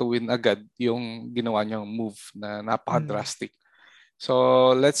 magta-translate na to win agad yung ginawa niyang move na napaka-drastic.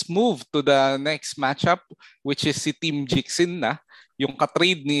 So, let's move to the next matchup which is si Team Jixin na, yung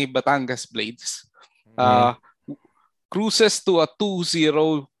katrade ni Batangas Blades. Cruises to a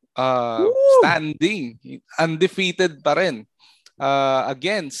 2-0 standing. Undefeated pa rin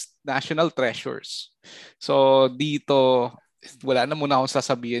against National Treasures. So, dito, wala na muna akong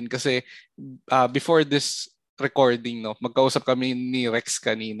sasabihin kasi before this recording, no? Magkausap kami ni Rex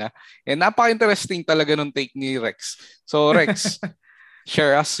kanina. And napaka-interesting talaga nung take ni Rex. So Rex,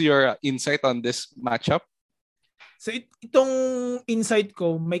 share us your insight on this matchup. So itong insight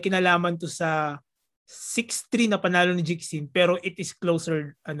ko, may kinalaman to sa 6-3 na panalo ni Jixin, pero it is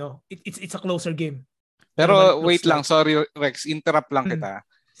closer, it's a closer game. Pero wait lang, sorry Rex, interrupt lang kita.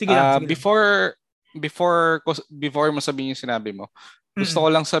 Sige lang. Before mo sabihin yung sinabi mo, gusto ko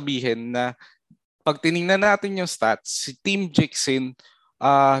lang sabihin na pag tiningnan natin yung stats, si Team Jixin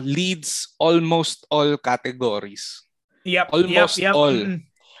leads almost all categories. Almost all.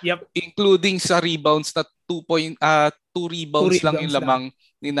 Yep. Including sa rebounds na 2 rebounds lang yung lamang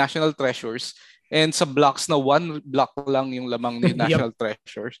ni National Treasures. And sa blocks na 1 block lang yung lamang ni National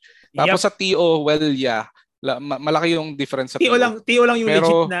Treasures. Tapos sa TO, well, yeah. Malaki yung difference sa TO. TO lang yung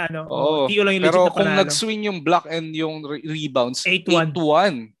legit na TO lang yung legit pero na kung panalo. nag-swing yung block and yung rebounds,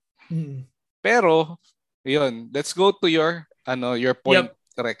 8-1. Pero, yun. Let's go to your point,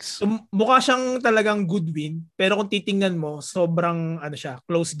 Rex. So, mukha siyang talagang good win. Pero kung titingnan mo, sobrang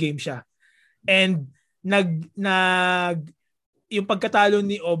close game siya. And yung pagkatalo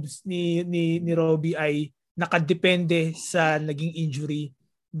ni Obs ni Robbie ay nakadepende sa naging injury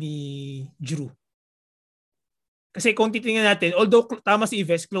ni Drew. Kasi kung titingnan natin, although tama si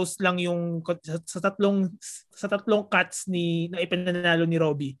Yves, close lang yung sa tatlong cuts na ipinanalo ni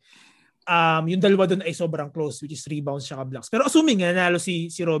Robbie. Yung dalawa doon ay sobrang close, which is rebounds siya blocks. Pero assuming nanalo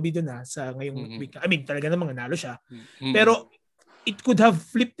si Robbie doon sa ngayong week. I mean, talaga namang nanalo siya. Pero it could have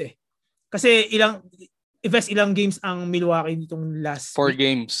flipped Kasi ilang games ang Milwaukee nitong last 4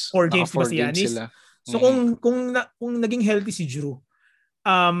 games. 4 games ba si Giannis? So kung naging healthy si Drew,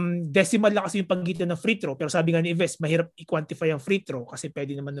 decimal lang kasi yung pagitan ng free throw, pero sabi nga ni Yves, mahirap i-quantify ang free throw kasi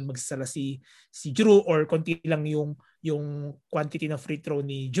pwede naman na magsasala si Drew or konti lang yung quantity ng free throw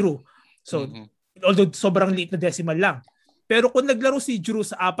ni Drew. So although sobrang liit na decimal lang, pero kung naglaro si Drew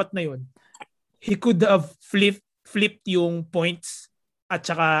sa 4 na yon, he could have flipped yung points at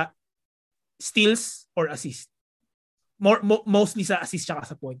saka steals or assist. Mostly sa assist saka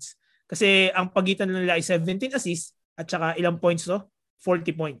sa points. Kasi ang pagitan nila ay 17 assists at saka ilang points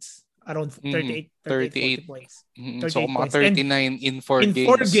 40 points. Around 38 40 points. 38 so mga 39 in 4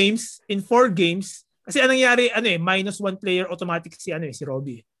 games. In 4 games. Kasi anong nangyari, -1 player automatic si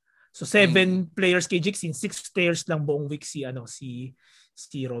Robbie. So 7 players kay Jixin, 6 players lang buong week si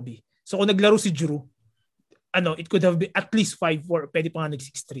Robbie. So kung naglaro si Drew, it could have been at least 5-4, pwede pa nga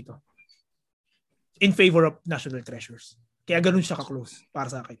nag-6-3 to. In favor of National Treasures. Kaya ganun siya ka-close para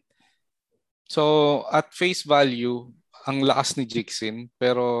sa akin. So at face value, ang lakas ni Jixin,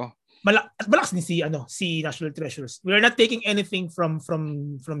 pero malakas ni si National Treasures. We are not taking anything from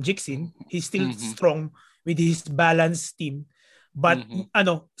Jixin. He's still strong with his balanced team. But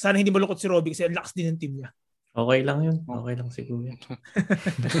sana hindi malungkot si Robbie kasi ang lakas din ng team niya. Okay lang yun. Okay lang siguro.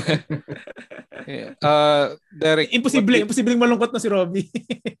 Derek, imposibleng malungkot na si Robbie.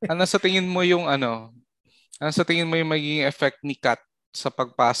 Ano sa tingin mo yung magiging effect ni Kat sa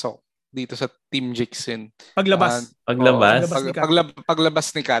pagpasok dito sa Team Jixin? Paglabas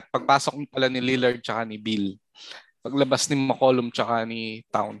ni Kat, pagpasok pala ni Lillard tsaka ni Bill. Paglabas ni McCollum tsaka ni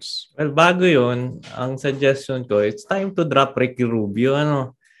Towns. Well, bago yun, ang suggestion ko, it's time to drop Ricky Rubio,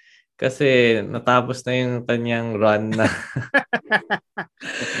 Kasi natapos na yung kanyang run na.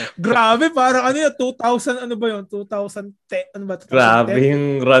 Grabe, parang 2000, 2010, ano ba? 2010? Grabe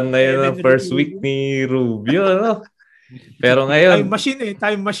yung run na yun ng first week ni Rubio, Pero ngayon,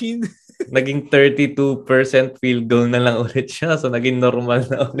 time machine. Naging 32% field goal na lang ulit siya. So, naging normal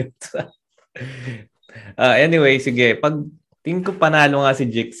na ulit. Anyway, sige. Pag tingin ko panalo nga si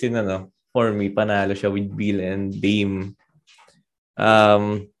Jixin, for me, panalo siya with Bill and Dame.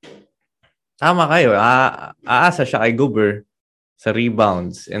 Tama kayo. Aasa siya kay Goober sa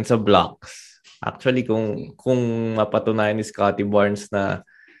rebounds and sa blocks. Actually, kung mapatunayan ni Scottie Barnes na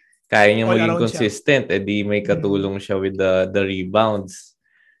kaya niya maging consistent, edi may katulong siya with the rebounds.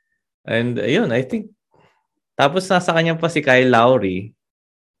 And ayun, I think tapos nasa kanya pa si Kyle Lowry.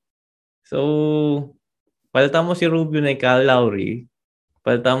 So, palitan mo si Rubio na Kyle Lowry,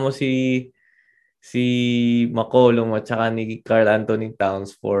 palitan mo si McCollum at saka ni Karl Anthony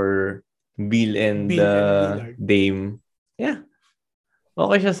Towns for Bill and Dame. Yeah.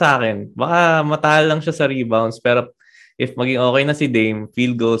 Okay siya sa akin. Baka matalo lang siya sa rebounds, pero if maging okay na si Dame,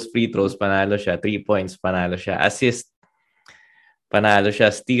 field goals, free throws, panalo siya. 3 points, panalo siya. Assist, panalo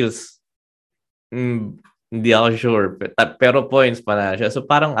siya. Steals, hindi ako sure. Pero points, panalo siya. So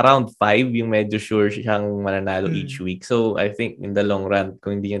parang around 5 yung medyo sure siyang mananalo each week. So I think in the long run,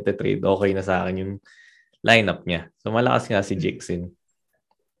 kung hindi niya trade, okay na sa akin yung lineup niya. So malakas nga si Jixin.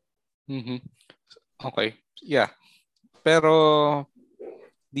 Okay. Yeah. Pero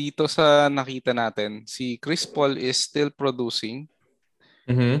dito sa nakita natin, si Chris Paul is still producing.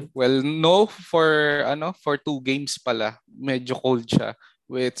 Mhm. Well, no for 2 games pala. Medyo cold siya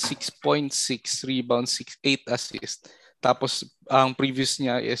with 6.6 rebounds, 8 assists. Tapos ang previous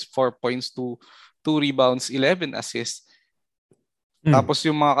niya is 4 points to 2 rebounds, 11 assists. Tapos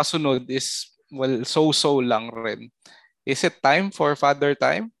yung mga kasunod is so-so lang rin. Is it time for father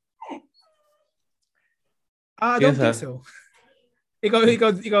time? I don't think so. Ikaw,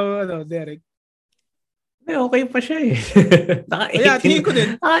 Derek. Okay pa siya eh. Yeah, tingin ko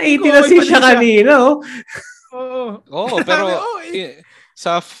din. Naka-18 na siya kanina. Oo. Pero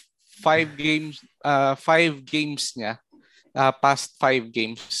sa 5 games niya, past 5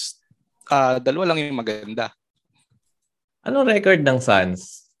 games, 2 lang yung maganda. Anong record ng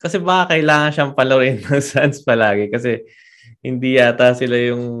Suns? Kasi baka kailangan siyang palaruin ng Suns palagi kasi hindi yata sila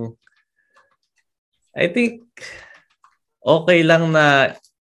yung... I think okay lang na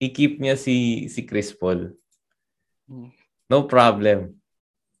i-keep niya si Chris Paul. No problem.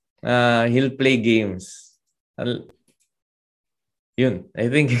 He'll play games. Yun. I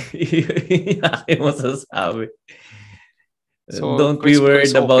think yun aking masasabi. So, don't be Chris Paul worried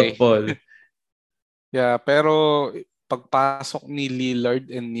is okay about Paul. Yeah, pero pagpasok ni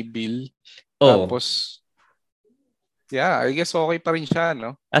Lillard and ni Bill, tapos I guess okay pa rin siya,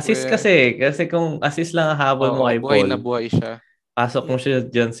 no? Assist kasi kung assist lang ang habol mo kay buhay Paul. na buhay siya. Pasok mo siya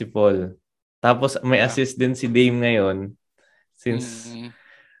dyan si Paul. Tapos may assist din si Dame ngayon. Since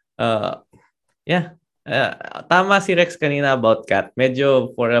tama si Rex kanina about Cat.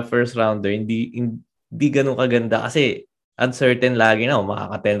 Medyo for a first rounder, hindi ganun kaganda kasi uncertain lagi na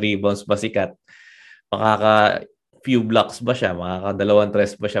makaka 10 rebounds ba si Cat. Makaka few blocks ba siya, makaka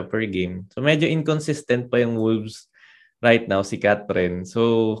 2 ba siya per game. So medyo inconsistent pa yung Wolves right now si Cat rin.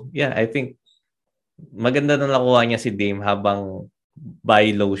 So I think maganda na nakuha niya si Dame habang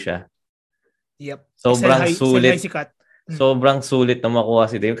buy low siya. Yep. Sobrang sulit. Si Cat. Sobrang sulit na makuha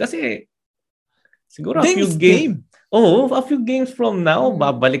si Dame kasi siguro Dame's game. A few games from now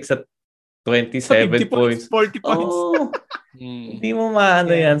babalik sa 27 points. 40 points. Hindi mo maano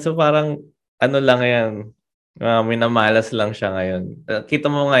yan. So parang ano lang yan. Minamalas lang siya ngayon. Kita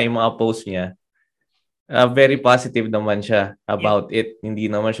mo nga yung mga post niya. Very positive naman siya about it. Hindi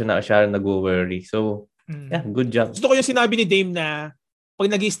naman siya nag-worry. So, good job. Gusto ko yung sinabi ni Dame na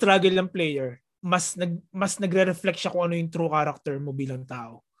pag nag-struggle ng player, mas nagre-reflect siya kung ano yung true character mo bilang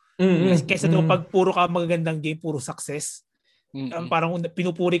tao. Kaysa daw pag puro ka magagandang game, puro success. Parang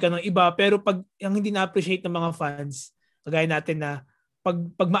pinupuri ka ng iba. Pero pag yung hindi na-appreciate ng mga fans, kagaya natin na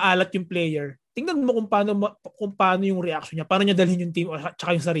pag maalat yung player, tingnan mo kung paano yung reaction niya, paano niya dalhin yung team at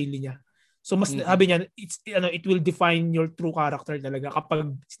saka yung sarili niya. So mas sabi niya, it will define your true character talaga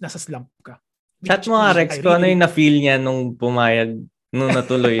kapag nasa slump ka. Chat mo nga, Rex, kung ano yung na-feel niya nung pumayag, nung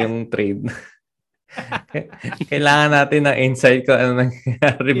natuloy yung trade. Kailangan natin ng insight kung ano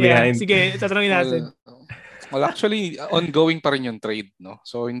nangyari behind. Sige, tatanungin natin. Well, actually, ongoing pa rin yung trade, no?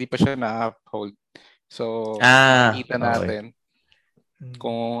 So, hindi pa siya na-uphold. So, makikita natin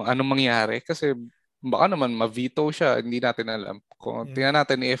kung anong mangyari. Kasi baka naman ma-veto siya. Hindi natin alam. Kung tingnan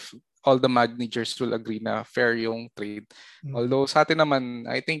natin if all the managers will agree na fair yung trade. Although sa atin naman,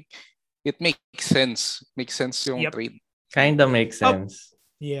 I think it makes sense. Makes sense yung trade. Kinda makes sense.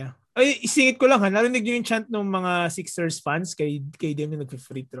 Yeah. Ay, isingit ko lang ha. Narinig nyo yung chant ng mga Sixers fans kay Dame na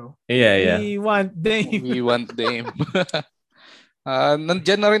nag-free throw. Yeah. We want Dame. We want Dame.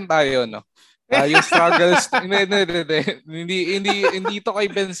 Nandiyan na rin tayo, no? Yung struggles, hindi ito kay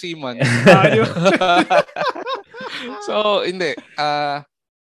Ben Simmons. So, hindi.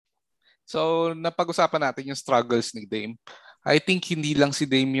 So, napag-usapan natin yung struggles ni Dame. I think hindi lang si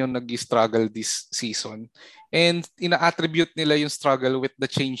Dame yung nag-struggle this season. And ina-attribute nila yung struggle with the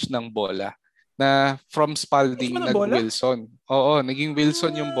change ng bola. Na from Spalding, nag-Wilson. Oo, naging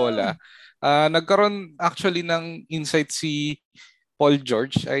Wilson yung bola. Nagkaroon actually ng insight si Paul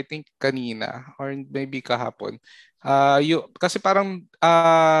George, I think kanina, or maybe kahapon. Kasi parang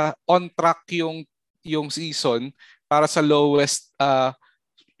on track yung season para sa lowest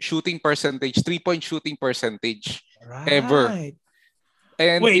shooting percentage, 3-point shooting percentage ever.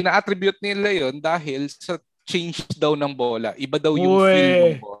 And ina-attribute nila yon dahil sa change daw ng bola. Iba daw yung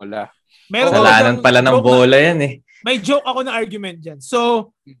feel ng bola. Kasalanan pala ng bola yan eh. May joke ako na argument dyan.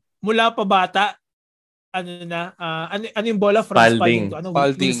 So, mula pa bata, ano yung bola from Spalding to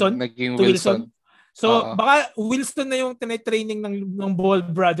Wilson? Naging Wilson. So, baka Wilson na yung tinitraining ng Ball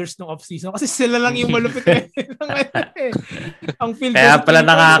Brothers nung off-season kasi sila lang yung malupit ang field. Kaya pala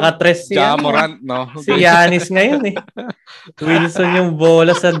nakaka-stress siya. Jamorant, no? Si Giannis ngayon eh. Wilson yung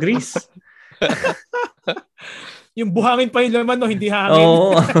bola sa Greece. Yung buhangin pa yung laman, no? Hindi hangin.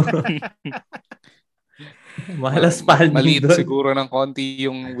 Oo. Malas Spalding Maliit doon. siguro ng konti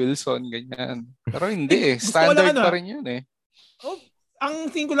yung Wilson, ganyan. Pero hindi Gusto ko lang, Standard pa rin yun eh.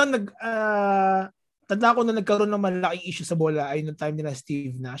 Ang tingin ko lang, tanda ko na nagkaroon ng malaking issue sa bola ay nung time nila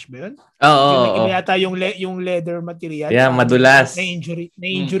Steve Nash ba yun? Oo. Iba yata yung leather material. Yeah, madulas.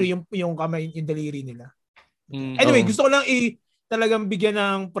 Na-injury yung kamay, yung daliri nila. Anyway, gusto ko lang talagang bigyan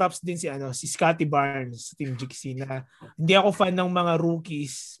ng props din si Scotty Barnes sa Team Jixi na hindi ako fan ng mga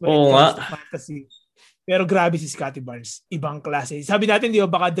rookies when it comes to fantasy. Pero grabe si Scotty Barnes. Ibang klase. Sabi natin, di ba,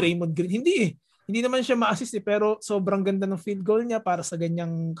 baka Draymond Green. Hindi eh. Hindi naman siya ma-assist eh. Pero sobrang ganda ng field goal niya para sa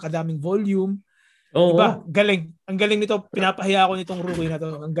ganyang kadaming volume. Diba? Galing. Ang galing nito. Pinapahiya ako nitong rookie na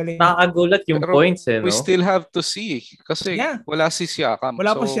to. Ang galing. Nakagulat yung pero points eh, no? We still have to see. Kasi wala si Siakam.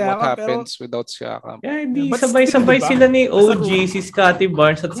 Wala pa Siakam, what happens without Siakam? Yeah, hindi. Sabay-sabay sila ni OG, si Scotty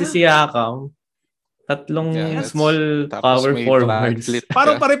Barnes at si Siakam. Tatlong small power forwards.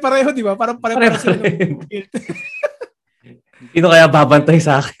 Parang pare-pareho, di ba? Parang pare-pareho sila. Sino kaya babantay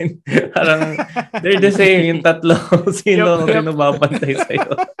sa akin? Parang they're the same, yung tatlo. Sino babantay sa'yo?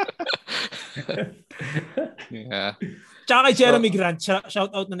 Yeah. Tsaka kay Jeremy Grant,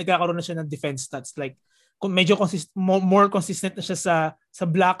 shout out na nagkakaroon na siya ng defense stats. Like, medyo more consistent na siya sa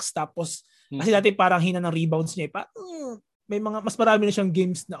blocks. Tapos, kasi dati parang hina ng rebounds niya. May mas marami na siyang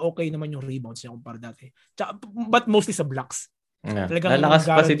games na okay naman yung rebounds niya kumpara dati. Tsaka, but mostly sa blocks. Yeah. Lalakas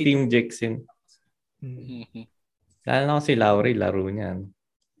pa si Team Jackson. Lalo na si Lowry, laro niyan.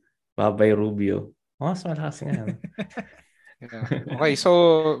 Babay Rubio. Mas malakas nga. Okay, so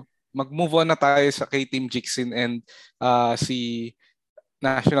mag-move on na tayo sa kay Team Jackson and si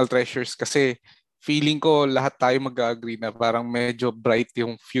National Treasures kasi feeling ko lahat tayo mag-agree na parang medyo bright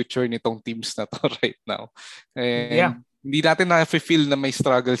yung future nitong teams na to right now. And hindi natin na-feel na may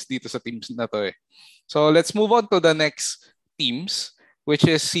struggles dito sa teams na to eh. So let's move on to the next teams, which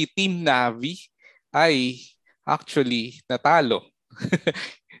is si Team Navi ay actually natalo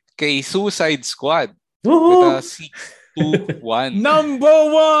kay Suicide Squad with a 6-2-1. Number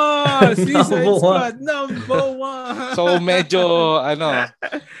 1! Suicide Squad, number 1! So medyo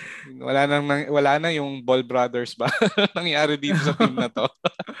wala na yung Ball Brothers ba nangyari dito sa team na to.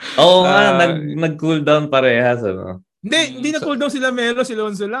 Oo nga, nag-cool down parehas ano. Hindi na-cool down sila Melo, si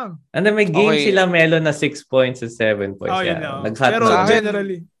Lonzo lang. May game sila Melo na 6 points and 7 points. Pero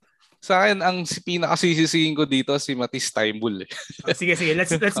generally. Sa akin, ang pinakasisisihin ko dito si Matisse Thybulle. Sige.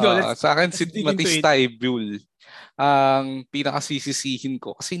 Let's go. Sa akin, si Matisse Thybulle ang pinakasisisihin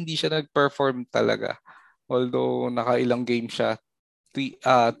ko kasi hindi siya nag-perform talaga. Although nakailang game siya. 3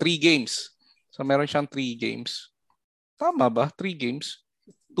 games. So meron siyang 3 games. Tama ba? 3 games?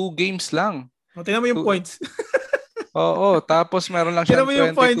 2 games lang. Tingnan mo yung points. Oo, tapos meron lang siyang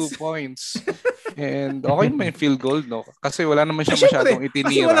 22 points. And okay naman yung field goal, no? Kasi wala naman siya masyadong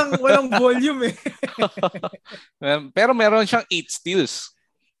itinira. Kasi walang volume eh. Pero meron siyang 8 steals.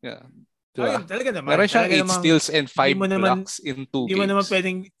 Yeah. Diba? Talaga naman. Meron siyang 8 steals and 5 blocks in 2 games. Hindi mo naman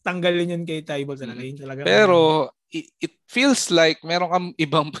pwedeng tanggalin yun kay Thybulle talaga. Yun talaga. Pero it feels like meron kang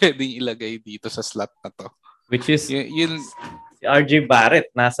ibang pwedeng ilagay dito sa slot na to. Which is si RJ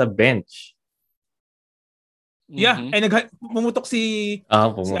Barrett nasa bench. Yeah, pumutok si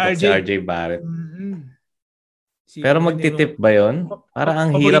RJ Barrett. Pero magtitip ba yun? Parang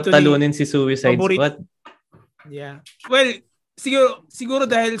ang hirap talunin si Suicide Squad. Yeah. Well, siguro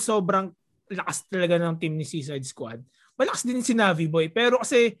dahil sobrang lakas talaga ng team ni Suicide Squad. Malakas din si Navi Boy. Pero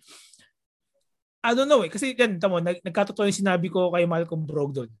kasi, I don't know eh. Kasi yan, tamo, nagkatotoo yung sinabi ko kay Malcolm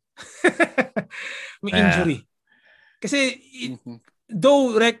Brogdon. May injury. Kasi,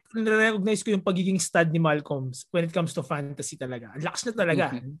 though recognize ko yung pagiging stud ni Malcolm when it comes to fantasy talaga. Ang lakas na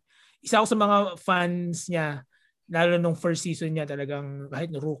talaga. Isa ako sa mga fans niya, lalo nung first season niya talagang,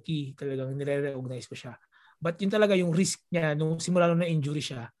 kahit rookie, talagang nire-recognize ko siya. But yun talaga yung risk niya nung simula nung na-injury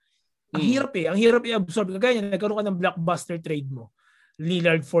siya. Ang hirap eh. Ang hirap i-absorb. Kagaya niya, nagkaroon ka ng blockbuster trade mo.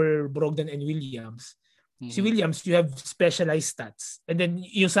 Lillard for Brogdon and Williams. Si Williams, you have specialized stats. And then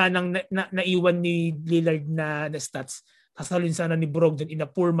yung sanang naiwan ni Lillard na stats, sasalin sana ni Brogdon in a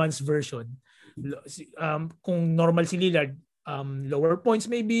poor man's version. Kung normal si Lillard, lower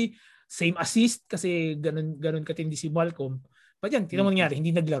points maybe, same assist kasi ganun katindi si Malcolm. But yan, tingnan mo nangyari,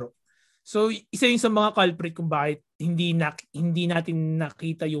 hindi naglaro. So isa yung sa mga culprit kung bakit hindi natin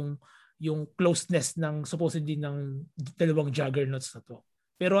nakita yung closeness ng supposedly ng dalawang juggernauts na to.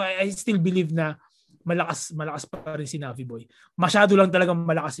 Pero I still believe na malakas pa rin si Navi Boy. Masyado lang talagang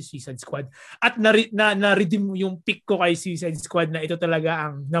malakas si Suicide Squad. At na-redeem yung pick ko kay Suicide Squad na ito talaga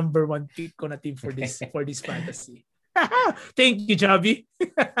ang number 1 pick ko na team for this fantasy. Thank you, Javi.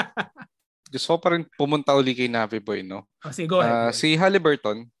 gusto ko pa rin pumunta uli kay Navi Boy, no? Sige, go ahead. Si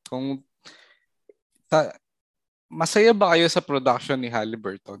Haliburton, masaya ba kayo sa production ni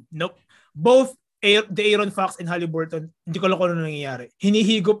Haliburton? Nope. Both De'Aaron Fox and Haliburton, hindi ko alam kung ano nangyayari.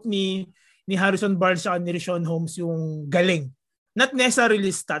 Hinihigop ni Harrison Barnes at ni Richaun Holmes yung galing. Not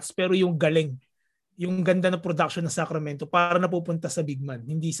necessarily stats, pero yung galing. Yung ganda ng production ng Sacramento para napupunta sa big man,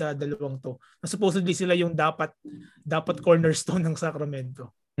 hindi sa dalawang to. Supposedly sila yung dapat cornerstone ng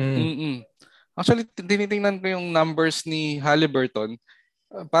Sacramento. Actually, tinitingnan ko yung numbers ni Haliburton.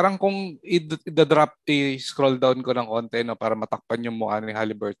 Parang kung i-scroll down ko ng konti, no, para matakpan yung mukha ni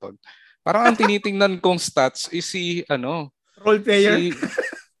Haliburton. Parang ang tinitingnan kong stats is role player.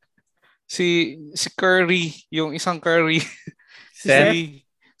 Si Curry, yung isang Curry.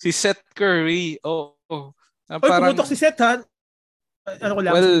 Si Seth Curry. Parang pumutok si Seth, ha?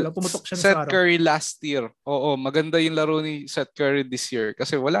 Pumutok siya Seth Curry last year. Maganda yung laro ni Seth Curry this year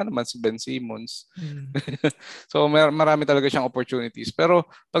kasi wala naman si Ben Simmons. So marami talaga siyang opportunities. Pero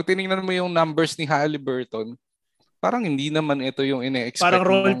pag tinignan mo yung numbers ni Haliburton, parang hindi naman ito yung ine-expect parang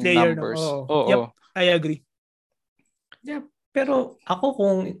role ng player, numbers. No? Yep, I agree. Yeah, pero ako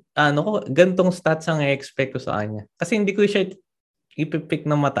kung gantong stats ang i-expect ko sa kanya. Kasi hindi ko siya ipipick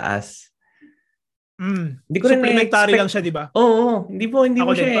na mataas. Hindi ko supplementary lang siya, di ba? Oo, hindi mo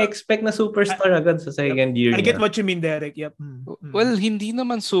siya expect na superstar agad sa second year. I get what you mean, Derek. Yep. Well, hindi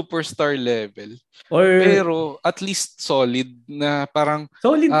naman superstar level. Pero at least solid na parang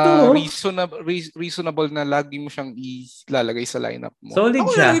solid to. Reasonable na lagi mo siyang ilalagay sa lineup mo. Solid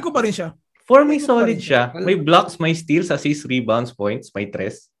siya. Ako ko pa rin siya. For me, solid siya. May blocks, may steals, assists, rebounds, points, may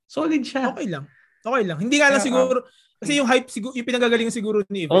tres. Solid siya. Okay lang. Hindi nga lang siguro. Kasi yung hype, yung pinagagaling siguro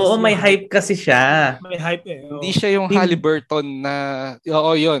ni Ives. Oo, may hype kasi siya. May hype Hindi siya yung Haliburton na,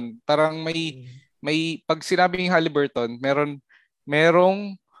 yun. Parang may pag sinabing Haliburton,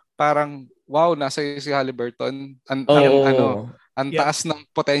 merong parang, wow, nasa si Haliburton. Ang taas ng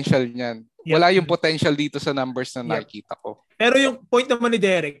potential niyan. Yep. Wala yung potential dito sa numbers na nakikita ko. Pero yung point naman ni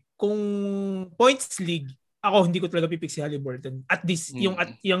Derek, kung points league, ako hindi ko talaga pipick si Haliburton. At this, yung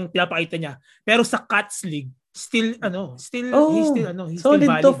pinapakita niya. Pero sa Cats League, he's still solid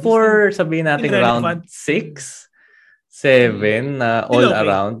valid. To for sabihin natin round 6, 7 na all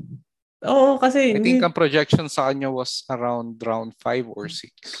around. Kasi I think ang projection sa kanya was around round 5 or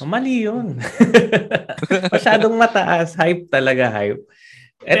 6. Mali yun. Masyadong mataas. Hype talaga, hype.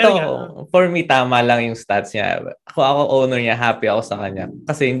 For me, tama lang yung stats niya. Ako owner niya, happy ako sa kanya.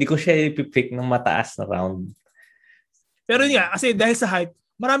 Kasi hindi ko siya ipipick ng mataas na round. Pero kasi dahil sa hype,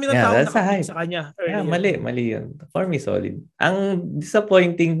 marami ng tao nakapick sa kanya. Mali yun. For me, solid. Ang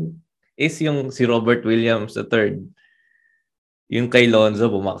disappointing is yung si Robert Williams III. Yung kay Lonzo,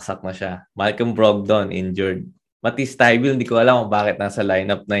 bumaksak na siya. Malcolm Brogdon, injured. Matisse Thybulle, hindi ko alam kung bakit nasa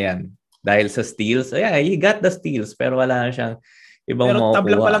lineup na yan. Dahil sa steals. He got the steals, pero wala na siyang ibang makukuha.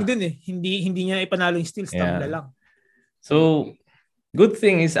 Pero tabla pa lang din . Hindi niya ipanalo yung steals, tabla lang. So, good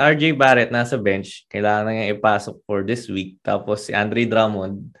thing is RJ Barrett nasa bench. Kailangan na niya ipasok for this week. Tapos si Andre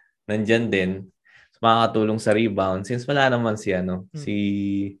Drummond nandyan din. So, makakatulong sa rebound since wala naman si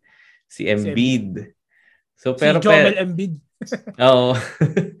Embiid. So, si Joel Embiid. Oo.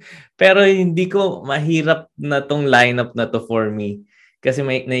 Pero hindi ko mahirap na tong lineup na to for me. Kasi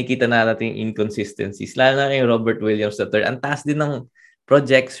may nakikita na natin yung inconsistencies. Lalo na yung Robert Williams III. Ang taas din ng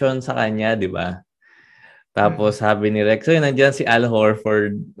projection sa kanya, di ba? Tapos sabi ni Rex, nandiyan si Al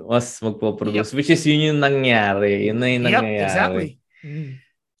Horford was magpo-produce. Which is yun yung nangyari. Yun na yung nangyayari. Exactly.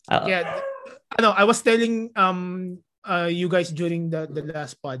 I was telling you guys during the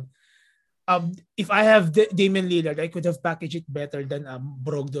last pod, if I have Damian Lillard, I could have packaged it better than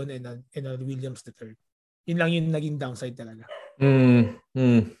Brogdon and Williams III. Yun lang yung naging downside talaga.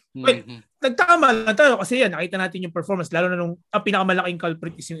 Well, nagtama lang tayo kasi nakita natin yung performance, lalo na nung ang pinakamalaking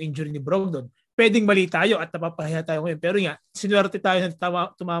culprit is yung injury ni Brogdon. Pwedeng mali tayo at napapahiya tayo ngayon. Pero sinuwerte tayo na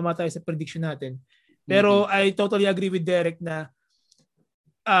tumama tayo sa prediction natin. Pero I totally agree with Derek na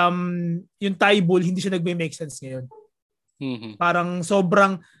yung Thybulle, hindi siya nagme-make sense ngayon. Parang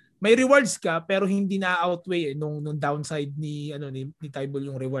sobrang may rewards ka pero hindi na-outweigh nung downside ni Thybulle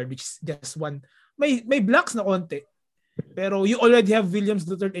yung reward, which is just one. May blocks na konti. Pero you already have Williams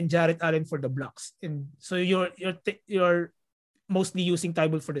III and Jarrett Allen for the blocks. And so you're mostly using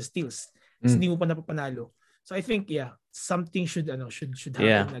Thybulle for the steals. Kasi hindi mo pa napapanalo. So I think something should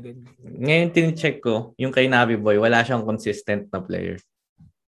happen again. Ngayon tine-check ko, yung kay Navi Boy, wala siyang consistent na player.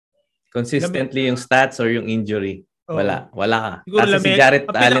 Consistently yung stats or yung injury. Wala ka. Kasi si Jarrett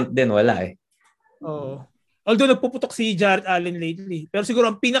Allen din wala Oo. Although nagpuputok si Jarrett Allen lately. Pero siguro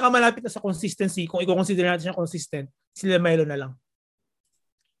ang pinakamalapit na sa consistency, kung i-consider natin siya consistent, si LaMelo na lang.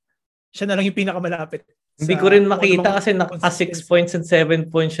 siya na lang yung pinakamalapit. Hindi ko rin makita kasi naka 6 points and 7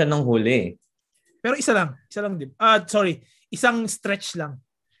 points siya nung huli. Pero isa lang din. Isang stretch lang.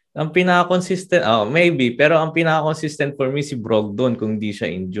 Ang pinaka-consistent, maybe, pero ang pinaka-consistent for me si Brogdon kung di siya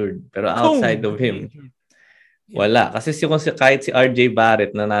injured. Pero outside of him, wala. Kasi kahit si RJ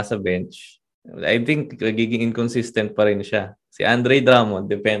Barrett na nasa bench, I think nagiging inconsistent pa rin siya. Si Andre Drummond,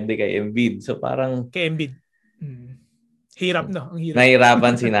 depende kay Embiid. So parang... Kay Embiid. Hirap, no? Ang hirap.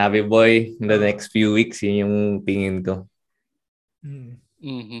 Nahirapan si Navi Boy in the next few weeks. Yun yung tingin ko.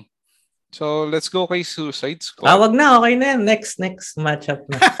 Mm-hmm. So, let's go kay Suicide Squad. Wag na. Okay na yan. Next matchup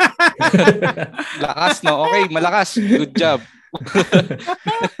na. Lakas, no? Okay, malakas. Good job.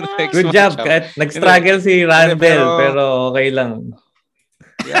 Good job. Nag-struggle si Randall, pero okay lang.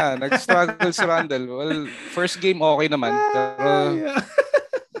 Yeah, nag-struggle si Randall. Well, first game okay naman. Pero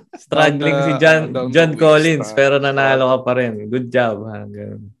struggling si John Collins, pero nanalo ka pa rin. Good job.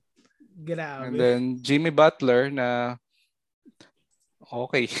 Grabe. And then, Jimmy Butler na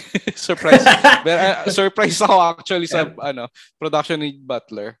okay. Surprise. Surprise ako actually sa production ni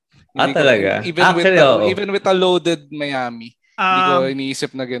Butler. Talaga? Even with a loaded Miami. Hindi ko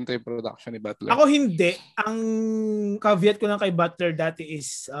iniisip na ganito yung production ni Butler. Ako hindi. Ang caveat ko lang kay Butler dati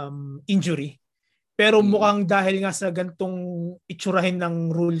is injury. Pero mukhang dahil nga sa gantong itsurahin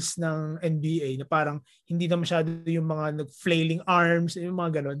ng rules ng NBA na parang hindi na masyado yung mga flailing arms, yung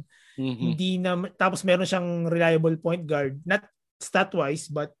mga ganon. Mm-hmm. Hindi na, tapos meron siyang reliable point guard. Not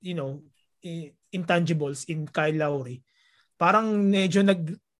stat-wise, but intangibles in Kyle Lowry. Parang medyo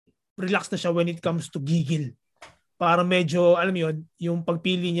nag-relax na siya when it comes to gigil. Parang medyo, alam mo yun, yung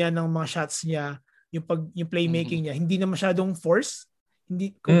pagpili niya ng mga shots niya, yung playmaking niya, hindi na masyadong force.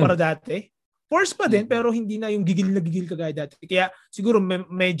 Hindi kumpara dati. Force pa din, pero hindi na yung gigil na gigil kagaya dati. Kaya siguro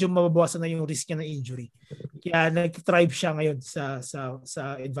medyo mababawasan na yung risk niya ng injury. Kaya nag-thrive siya ngayon sa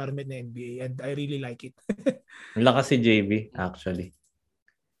environment ng NBA and I really like it. Lakas si JB, actually.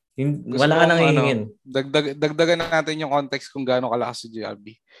 Wala ka nang hihingin. Dagdagan natin yung context kung gaano kalakas si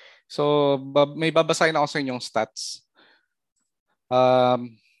JB. So, may babasahin ako sa inyong stats.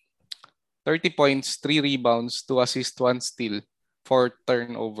 30 points, 3 rebounds, 2 assists, 1 steal, 4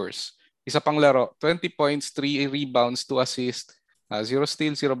 turnovers. Isa pang laro, 20 points, 3 rebounds, 2 assists, 0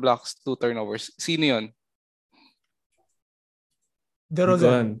 steals, 0 blocks, 2 turnovers. Sino yun?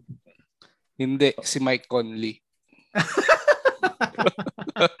 DeRozan. Hindi, si Mike Conley.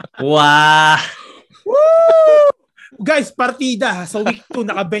 Wow! Woo! Guys, partida. Sa week 2,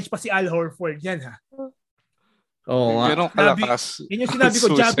 naka-bench pa si Al Horford. Yan, ha? Oo nga. Ganun kalakas. Yun yung sinabi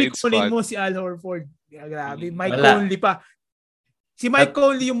ko, Javi, kunin mo si Al Horford. Grabe. Mike Conley pa. Si Mike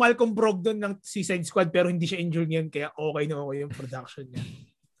Conley yung Malcolm Brogdon ng Suicide Squad pero hindi siya injured ngayon kaya okay na okay yung production niya.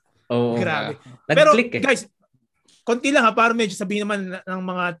 Grabe. Pero guys, konti lang ha, para medyo sabihin naman ng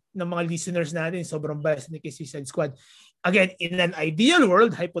mga listeners natin, sobrang biased ni Suicide Squad. Again, in an ideal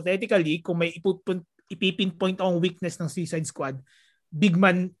world, hypothetically, kung may ipipinpoint ang weakness ng Suicide Squad, big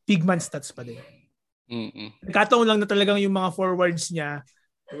man stats pa din. Nagkataon lang na talagang yung mga forwards niya,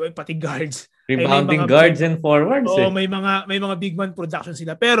 pati guards, rebounding guards and forwards. May mga big man production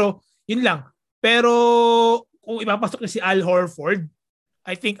sila. Pero yun lang. Pero kung ipapasok niya si Al Horford,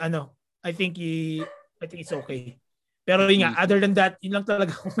 I think it's okay. Pero yun nga, other than that, yun lang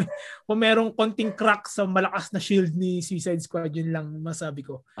talaga kung merong konting crack sa malakas na shield ni Suicide Squad, yun lang masabi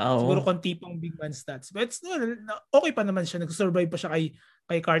ko. Siguro konti pang big man stats. But okay pa naman siya. Nag-survive pa siya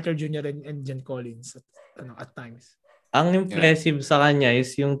kay Carter Jr. and John Collins at times. Ang impressive sa kanya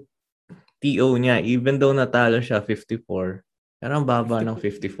is yung TO niya, even though natalo siya 54, pero ang baba ng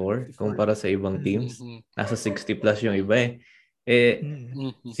 54 kumpara sa ibang teams. Nasa 60 plus yung iba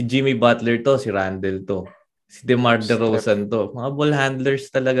si Jimmy Butler to, si Randall to, si DeMar DeRozan to. Mga ball handlers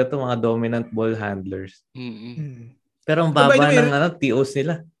talaga to, mga dominant ball handlers. Pero ang baba ng TOs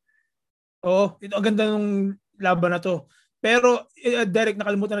nila. Ito ang ganda ng laban na to. Pero Derek,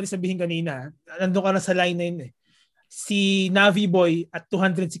 nakalimutan natin sabihin kanina, nandun ka na sa line na yun eh. Si Navi Boy at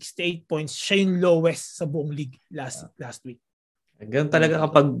 268 points, siya yung lowest sa buong league last week. Ganun talaga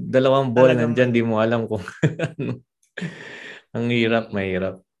kapag dalawang ball nandyan, di mo alam kung ano. Ang hirap,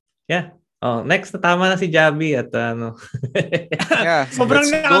 mahirap. Yeah. Next, tama na si Javi at Yeah, sobrang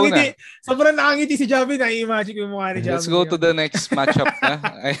nakangiti si Javi, na-imagine ko yung mukha ni Javi. Let's go to the next matchup na.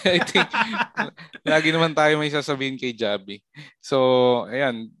 I think lagi naman tayo may sasabihin kay Javi. So,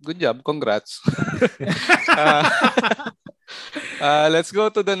 ayan, good job, congrats. Let's go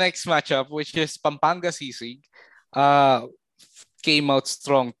to the next matchup, which is Pampanga Sisig. Came out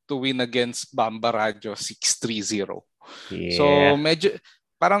strong to win against Bamba Radio 6-3-0. Yeah. So medyo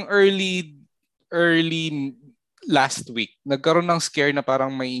parang early last week, nagkaroon ng scare na parang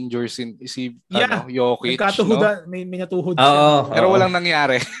may injury si Jokic. Nagkatuhod, may natuhod siya. Pero walang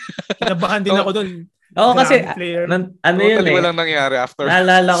nangyari. Kinabahan din ako doon. Kasi player. Totally walang nangyari after.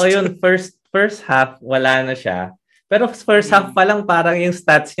 Naalala ko yun, first half, wala na siya. Pero first half pa lang, parang yung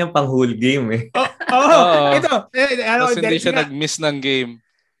stats niya pang whole game Ito. Tapos hindi siya nag-miss ng game.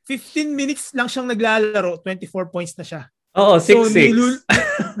 15 minutes lang siyang naglalaro, 24 points na siya. Oo, 6-6.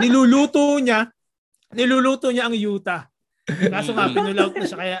 Niluluto niya ang Utah. Kaso nga, pinulout na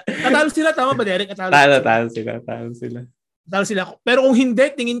siya. Kaya, tatalo sila, tama ba, Derek? Talo sila. Pero kung hindi,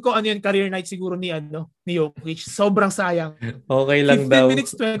 tingin ko, career night siguro ni Jokic. Sobrang sayang. Okay lang 15 daw. 15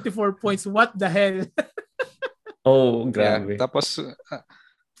 minutes, 24 points. What the hell? Grabe. Yeah, tapos,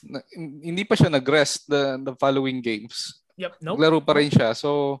 hindi pa siya nag-rest the following games. Yep, nope. Naglaro pa rin siya.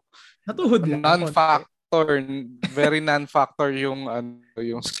 So, natuhod lang. Very non-factor yung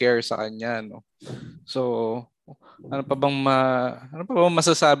scare sa kanya, no. So, ano pa bang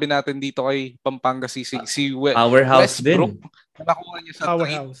masasabi natin dito kay Pampanga Sisig? Si Powerhouse Westbrook, din. nakuha niya sa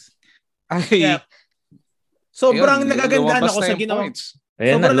Powerhouse. Ay, sobrang nagagandahan ako sa ginawa.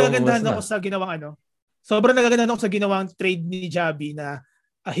 Sobrang nagagandahan ako sa ginawang trade ni Javi na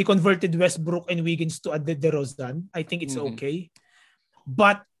he converted Westbrook and Wiggins to DeRozan. I think it's okay.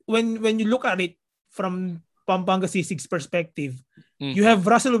 But when you look at it from Pampanga Sisig's perspective, you have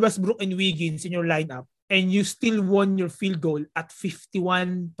Russell Westbrook and Wiggins in your lineup and you still won your field goal at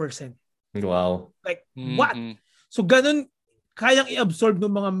 51%. Wow. Like, what? So, ganun, kayang i-absorb ng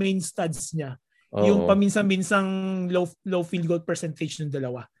mga main studs niya yung paminsan-minsang low field goal percentage ng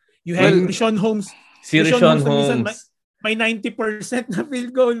dalawa. You have Richaun Holmes. Si Richaun Holmes. May 90% na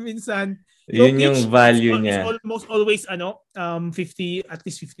field goal minsan. Yun yung value niya. Almost always 50, at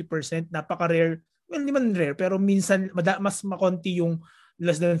least 50%. Napaka-rare. Well, hindi man rare, pero minsan mas makonti yung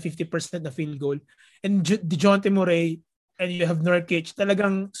less than 50% na field goal. And DeJounte Murray and you have Nurkic,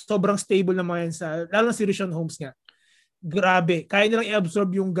 talagang sobrang stable na mga yan lalo na si Richaun Holmes nga. Grabe. Kaya nilang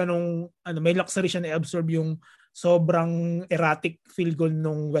i-absorb yung ganong, may luxury siya na i-absorb yung sobrang erratic field goal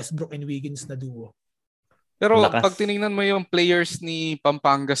nung Westbrook and Wiggins na duo. Pero pag tinignan mo yung players ni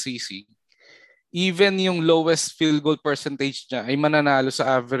Pampanga Sisig, even yung lowest field goal percentage niya ay mananalo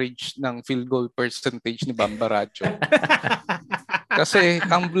sa average ng field goal percentage ni Bamba Radjo. Kasi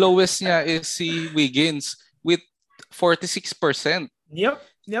ang lowest niya is si Wiggins with 46%. Yep.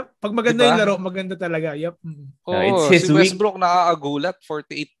 Pag maganda yung laro, maganda talaga. Yep. Si Westbrook nakakagulat,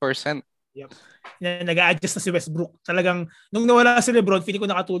 48%. Yep. Nag-a-adjust na si Westbrook. Talagang, nung nawala si LeBron, feeling ko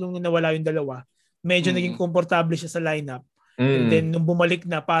nakatulong nung nawala yung dalawa. Medyo naging komportable siya sa lineup. And then, nung bumalik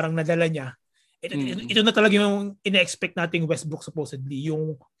na, parang nadala niya. Ito na talaga yung ina-expect nating Westbrook supposedly.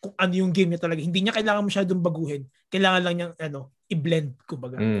 Yung kung ano yung game niya talaga. Hindi niya kailangan masyadong baguhin. Kailangan lang niyang i-blend,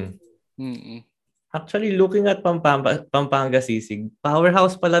 kumbaga. Actually, looking at Pampanga Sisig,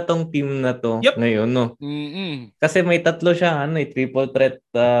 powerhouse pala tong team na to ngayon, no? Kasi may tatlo siya, triple threat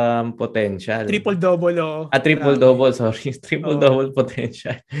potential. Triple-double, Triple-double, sorry. Triple-double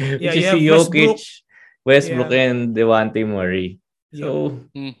potential. Which is si Jokic, Westbrook, and Devontae Murray. So,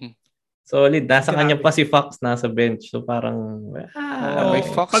 solid. Nasa kanya pa si Fox, nasa bench. So, parang, may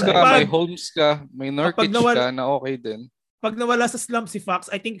Fox ka, may Holmes ka, may Nurkic ka na okay din. Pag nawala sa slump si Fox,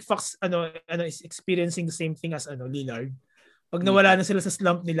 I think Fox is experiencing the same thing as Lillard. Pag nawala na sila sa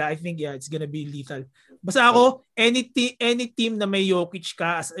slump nila, I think it's gonna be lethal. Basta ako, any team na may Jokic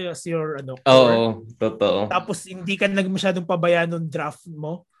ka as your core, totoo. Tapos hindi ka masyadong pabayaan ng draft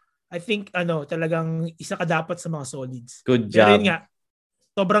mo, I think talagang isa ka dapat sa mga solids. Good job. Pero yun nga,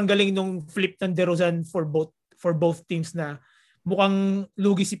 sobrang galing nung flip ng DeRozan for both teams na mukhang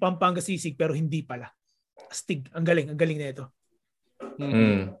lugi si Pampanga Sisig pero hindi pala. Astig. Ang galing na ito.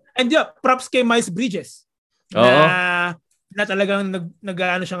 And props kay Miles Bridges. Na talagang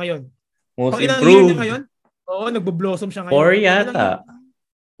nag-ano siya ngayon. Most improved. Ngayon, nagbo-blossom siya ngayon. 4 yata.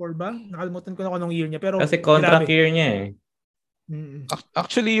 4 ba? Nakalimutan ko na kung anong year niya. Pero kasi contract year niya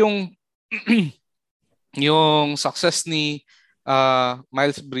Actually, yung success ni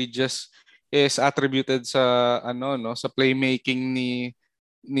Miles Bridges is attributed sa sa playmaking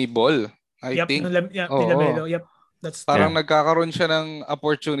ni Ball. I think. Yep. Parang nagkakaroon siya ng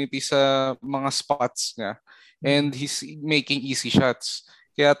opportunity sa mga spots niya. And he's making easy shots.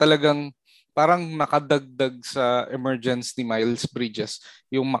 Kaya talagang parang nakadagdag sa emergence ni Miles Bridges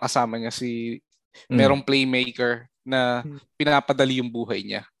yung makasama niya merong playmaker na pinapadali yung buhay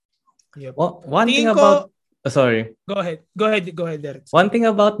niya. Yep. One thing about sorry. Go ahead, Derek. One thing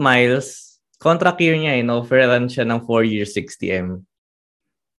about Miles, contract year niya offeran siya ng 4 years 60M.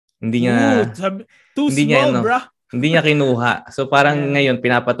 Hindi niya too small, bro. Hindi niya kinuha. So parang ngayon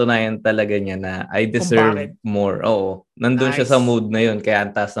pinapatunayan talaga niya na I deserve more. Oo. Nandun siya sa mood na yun kaya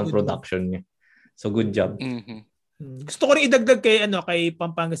ang taas ng production niya. So good job. Gusto ko rin idagdag kay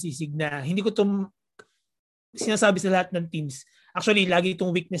Pampanga Sisig na hindi ko sinasabi sa lahat ng teams. Actually, lagi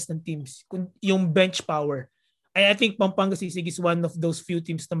itong weakness ng teams. Yung bench power. I think Pampanga Sisig is one of those few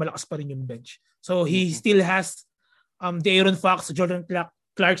teams na malakas pa rin yung bench. So he still has De'Aaron Fox, Jordan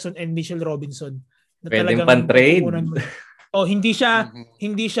Clarkson, and Mitchell Robinson. Na pwedeng pan-trade.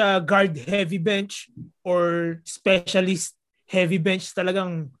 Hindi siya guard heavy bench or specialist heavy bench.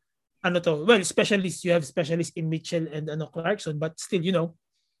 Talagang specialist, you have specialist in Mitchell and Clarkson, but still,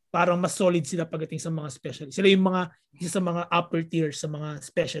 parang mas solid sila pagdating sa mga specialist. Sila yung isa sa mga upper tier sa mga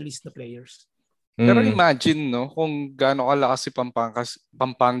specialist na players. Pero imagine, kung gaano kalakas si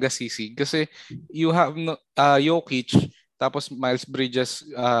Pampanga Sisig kasi you have Jokic, tapos Miles Bridges,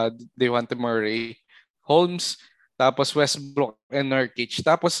 Devonte Murray, Holmes, tapos Westbrook and Nurkic.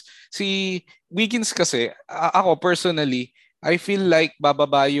 Tapos si Wiggins kasi, ako personally, I feel like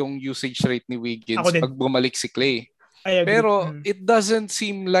bababa yung usage rate ni Wiggins pag bumalik si Klay. Pero it doesn't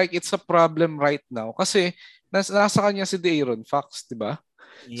seem like it's a problem right now kasi nasa kanya si De'Aaron Fox, di ba?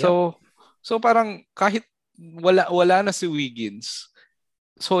 Yep. So parang kahit wala na si Wiggins,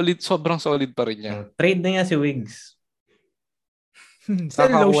 sobrang solid pa rin niya. Trade na niya si Wiggs. Sell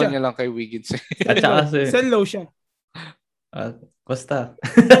low siya. Niya lang kay Wiggins. At saka sell low siya. Costa.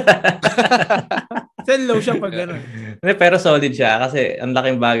 Sell low siya pag gano'n. Pero solid siya kasi ang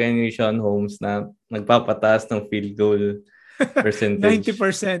laking bagay ni Sean Holmes na nagpapataas ng field goal percentage.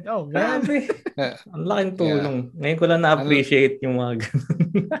 90%. Oh, grabe. Ang laking tulong. Ngayon ko lang na-appreciate yung mga ganun.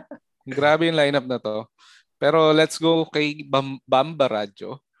 Grabe yung lineup na to. Pero let's go kay Bamba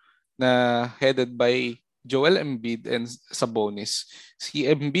Radyo na headed by Joel Embiid and Sabonis. Si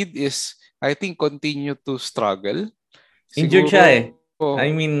Embiid is, I think, continue to struggle. Injured siya eh.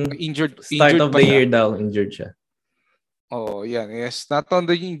 I mean, start of the year daw, injured siya. Oh, yan. Yes. Not on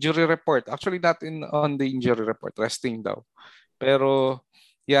the injury report. Actually, not on the injury report. Resting daw. Pero,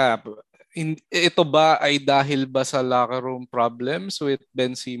 yeah. Ito ba ay dahil ba sa locker room problems with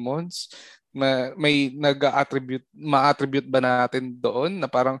Ben Simmons? May ma-attribute ba natin doon na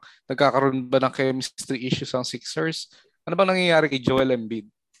parang nagkakaroon ba ng chemistry issues ang Sixers? Ano ba nangyayari kay Joel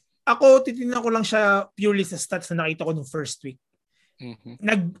Embiid? Ako, titignan ko lang siya purely sa stats na nakita ko nung first week.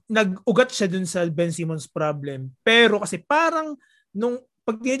 Nag-ugat siya dun sa Ben Simmons problem. Pero kasi parang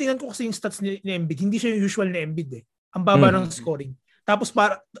pag tinitingnan ko kasi yung stats ni Embiid, hindi siya yung usual na Embiid eh. Ang baba ng scoring. Tapos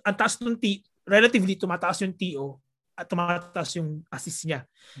ang taas ng relatively tumataas yung TO at tumataas yung assist niya.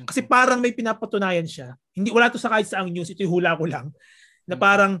 Kasi parang may pinapatunayan siya. Wala to sa kahit saang news, ito yung hula ko lang. Na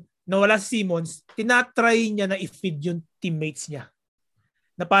parang nawala si Simmons, tinatry niya na i-feed yung teammates niya.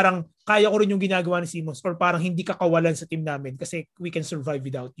 Na parang kaya ko rin yung ginagawa ni Simmons or parang hindi ka kawalan sa team namin kasi we can survive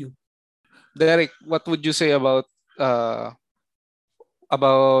without you. Derek, what would you say about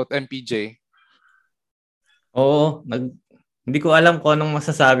MPJ? Oo, hindi ko alam kung anong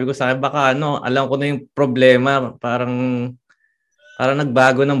masasabi ko sa akin. Baka alam ko na yung problema. Parang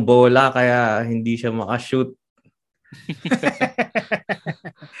nagbago ng bola kaya hindi siya makashoot.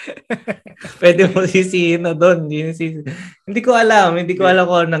 Pwede mo sisihin na doon. Hindi ko alam kung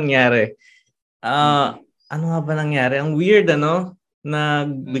anong nangyari. Ano nga ba nangyari? Ang weird, na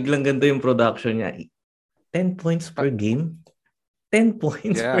biglang ganito yung production niya. 10 points per game? 10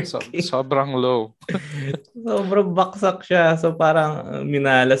 points per game. Sobrang low. Sobrang baksak siya. So parang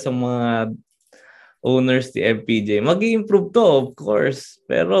minalas ang mga owners ni MPJ. Mag-i-improve to, of course.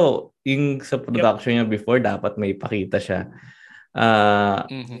 Pero yung sa production niya before, dapat may ipakita siya.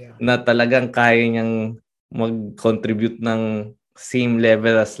 Na talagang kaya niyang mag-contribute ng same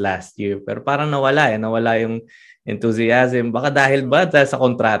level as last year. Pero parang nawala yung enthusiasm. Baka dahil sa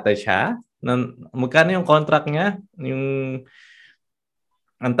kontrata siya? Magkano yung contract niya?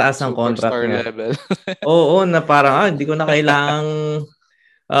 Ang taas ng contract niya. Level. Oo, na parang hindi ko na kailangang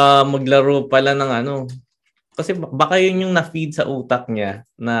maglaro pala ng Kasi baka yun yung na-feed sa utak niya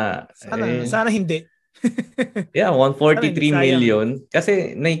na sana hindi. Yeah, 143 million.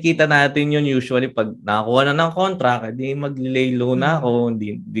 Kasi nakikita natin yun usually pag nakakuha na ng contract, hindi mag-lay low na ako,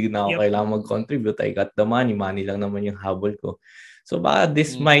 hindi na ako kailangan mag-contribute. I got the money lang naman yung habol ko. So baka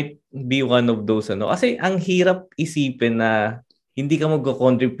this might be one of those Kasi ang hirap isipin na hindi ka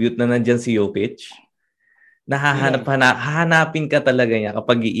mag-contribute na nandyan si Jokic. Hahanapin ka talaga niya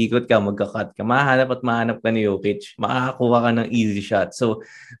kapag iikot ka, magka-cut ka. Mahanap ka ni Jokic. Makakakuha ka ng easy shot. So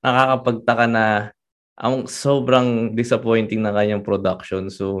nakakapagtaka na ang sobrang disappointing na kanyang production.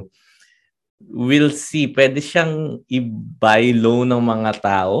 So we'll see. Pwede siyang i-buy low ng mga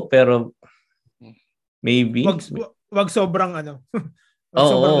tao pero Maybe. Wag sobrang wag sobrang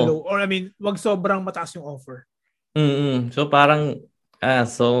low. Or I mean, wag sobrang mataas yung offer. So parang,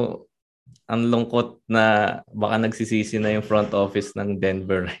 ang lungkot na baka nagsisisi na yung front office ng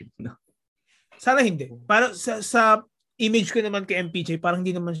Denver right now. Sana hindi. Para sa image ko naman kay MPJ, parang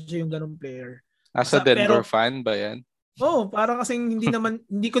hindi naman siya yung ganung player. As a Denver fan ba yan? Parang kasing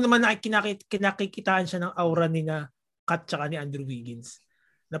hindi ko naman kinakikitaan siya ng aura ni na Kat tsaka ni Andrew Wiggins.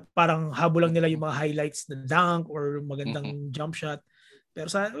 Na parang habol lang nila yung mga highlights na dunk or magandang jump shot. Pero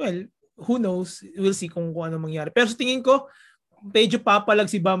who knows? We'll see kung ano mangyari. Pero sa tingin ko, medyo papalag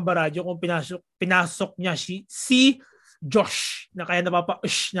si Bamba Radyo kung pinasok niya si Josh, na kaya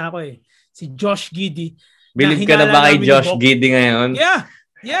napapa-ush na ako si Josh Giddey. Believe ka na ba kay Josh Giddey ngayon?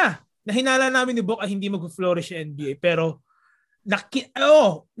 Yeah. Nahinala namin ni Bok ay hindi mag-flourish sa NBA. Pero,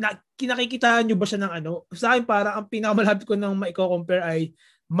 kinakikitaan nyo ba siya ng Sa akin, parang ang pinakamalapit ko nang maiko-compare ay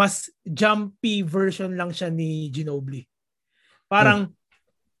mas jumpy version lang siya ni Ginobili. Parang,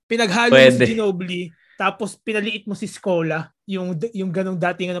 pinaghalo mo si Ginobili, tapos pinaliit mo si Scola, yung ganong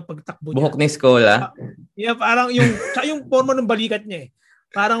dating ng pagtakbo niya. Buhok ni Scola? Parang yung forma ng balikat niya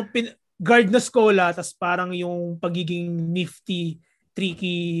Parang guard na Scola, tapos parang yung pagiging nifty,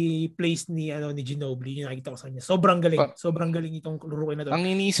 tricky plays ni Ginobili, yung nakikita ko sa kanya. Sobrang galing. Sobrang galing itong laro na to. Ang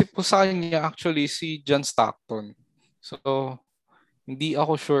iniisip ko sa kanya actually si John Stockton. So, hindi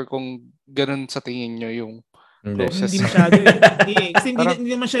ako sure kung ganun sa tingin nyo yung process. Hindi masyado Kasi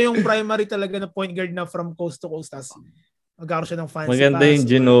hindi naman siya yung primary talaga na point guard na from coast to coast. Tapos magkakaroon siya ng fancy maganda pass. Yung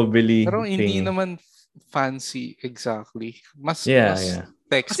Ginobili pero hindi thing. naman fancy exactly. Mas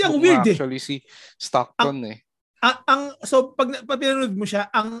textbook kasi ang weird actually si Stockton So pag pinanood mo siya,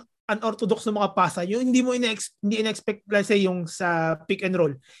 ang unorthodox na mga pasa, yung hindi in-expect, let's say yung sa pick and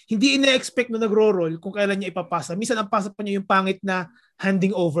roll, hindi in-expect na nagro-roll kung kailan niya ipapasa. Minsan ang pasa pa niya yung pangit na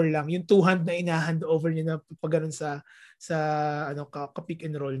handing over lang, yung two-hand na ina-hand over niya na pag ganun sa ka-pick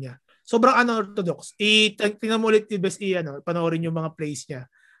and roll niya. Sobrang unorthodox. Tingnan mo ulit panoorin yung mga plays niya.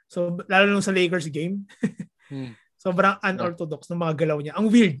 So lalo nung sa Lakers game, sobrang unorthodox ng mga galaw niya.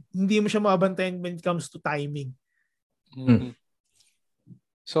 Ang weird. Hindi mo siya mabantayan when it comes to timing.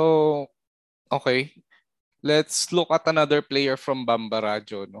 So, okay. Let's look at another player from Bamba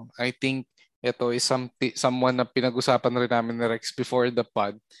Radyo. No? I think ito is someone na pinag-usapan rin namin ni Rex before the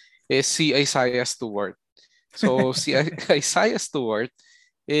pod is si Isaiah Stewart. So, si Isaiah Stewart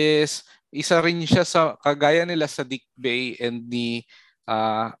is isa rin siya sa kagaya nila sa Dick Bay and ni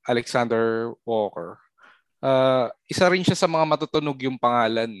Alexander Walker. Isa rin siya sa mga matutunog yung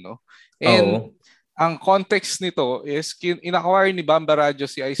pangalan, no? And ang context nito is in-acquire ni Bamba Radyo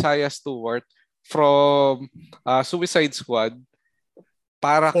si Isaiah Stewart from Suicide Squad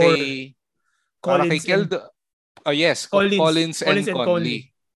para kay Keldon. Collins and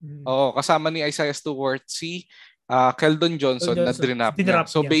Conley. Oo, kasama ni Isaiah Stewart si Keldon Johnson na drinap niya.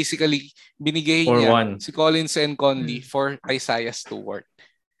 So basically, binigay niya si Collins and Conley for Isaiah Stewart.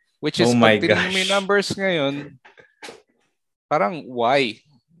 Which is, pag tinignan mo yung numbers ngayon, parang why?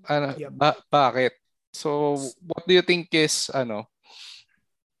 Bakit? So, what do you think is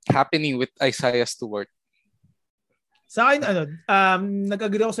happening with Isaiah Stewart? Sa akin,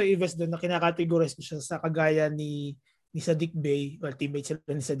 nag-agree ako sa Ives doon na kinakategorize ko siya sa kagaya ni Saddiq Bey, teammate sila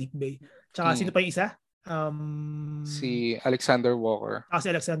ni Saddiq Bey. Tsaka sino pa yung isa? Si Alexander Walker.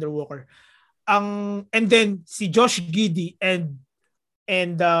 Si Alexander Walker. And then si Josh Giddey and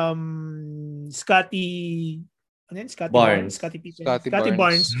Scotty Barnes.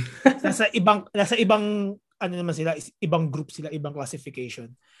 nasa ibang naman sila, ibang group sila, ibang classification.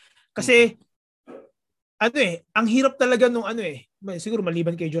 Kasi ang hirap talaga nung siguro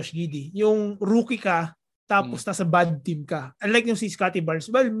maliban kay Josh Giddey, yung rookie ka tapos nasa bad team ka. Unlike yung si Scotty Barnes,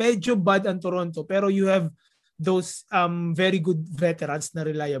 medyo bad ang Toronto pero you have those very good veterans na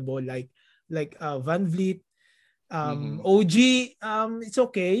reliable like Van Vliet, OG, it's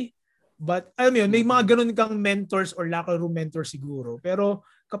okay. But alam mo yun, may mga ganun kang mentors or locker room mentors siguro. Pero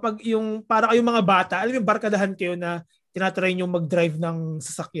kapag para kayong mga bata, alam mo yung barkadahan kayo na tinatry nyo mag-drive ng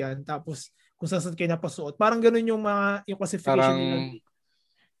sasakyan tapos kung saan kayo napasuot. Parang ganun yung classification nila.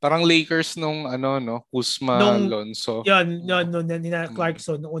 Parang Lakers nung Kuzma, Alonso. Yan, nina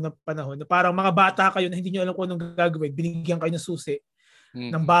Clarkson noong unang panahon. Parang mga bata kayo na hindi nyo alam kung anong gagawin. Binigyan kayo ng susi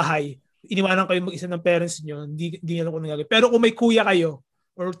ng bahay. Iniwanan kayo mag-isa ng parents nyo. Hindi nyo alam kung anong gagawin. Pero kung may kuya kayo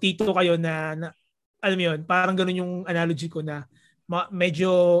or tito kayo na alam mo yun, parang ganun yung analogy ko na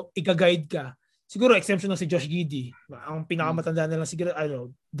medyo i-guide ka. Siguro exception na si Josh Giddey. Ang pinakamatanda na lang siguro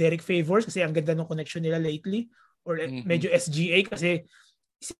Derek Favors kasi ang ganda ng connection nila lately, or medyo SGA kasi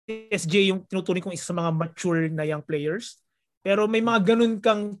si SGA yung tinuturing kong isa sa mga mature na young players. Pero may mga ganun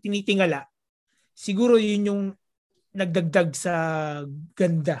kang tinitingala siguro yun yung nagdagdag sa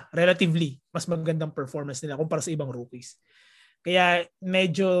ganda, relatively mas magandang performance nila kumpara sa ibang rookies. Kaya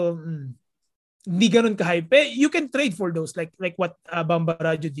medyo hindi ganun ka-hype. You can trade for those like what Bamba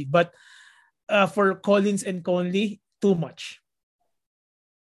Radyo did, but for Collins and Conley, too much.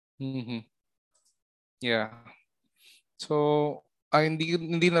 Mm-hmm. Yeah. So,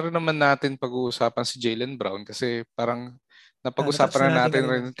 hindi na rin naman natin pag-uusapan si Jaylen Brown kasi parang napag-usapan na natin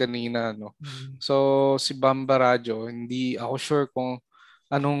rin kanina, no. So, si Bamba Radyo, hindi ako sure kung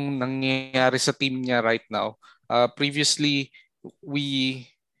anong nangyayari sa team niya right now. Previously, we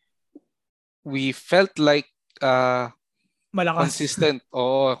felt like malakas.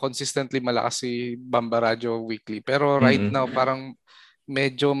 Consistently malakas si Bamba Radyo weekly. Pero right now, parang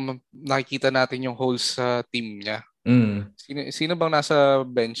medyo nakikita natin yung holes sa team niya. Sino bang nasa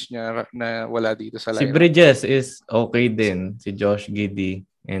bench niya na wala dito sa lineup? Si Bridges is okay din. Si Josh Giddey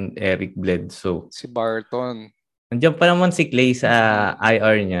and Eric Bledsoe. Si Barton. Nandiyan pa naman si Clay sa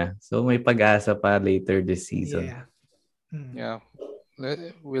IR niya. So may pag-asa pa later this season. Yeah.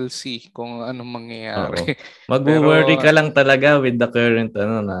 We'll see kung anong mangyayari. Mag-worry ka lang talaga with the current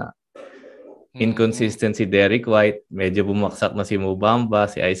na inconsistency Derek White. Medyo bumaksak na si Mo Bamba,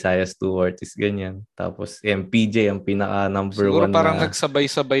 si Isaiah Stewart is ganyan. Tapos MPJ ang pinaka number siguro 1 parang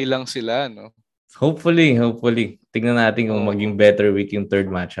nagsabay-sabay lang sila, no? Hopefully. Tingnan natin kung maging better week yung third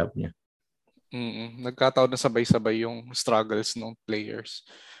matchup niya. Nagkataon na sabay-sabay yung struggles ng players.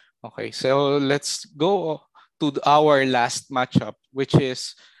 Okay, so let's go to our last matchup, which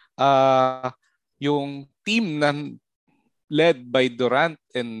is yung team na led by Durant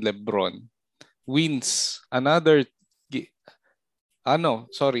and LeBron wins another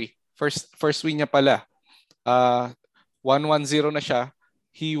first win niya pala. 1-1-0 na siya.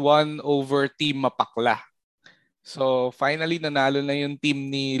 He won over Team Mapakla. So finally nanalo na yung team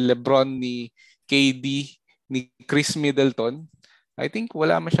ni LeBron, ni KD, ni Chris Middleton. I think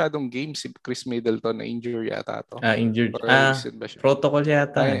wala masyadong games si Chris Middleton, na injury yata to. Injured. Protocol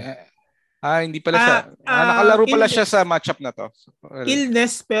yata. Hindi pala siya. Nakalaro pala siya sa matchup na to.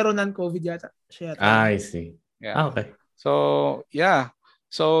 Illness pero non-COVID yata. I see. Yeah. Okay. So, yeah.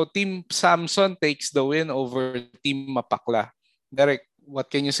 So, Team Samson takes the win over Team Mapakla. Derek, what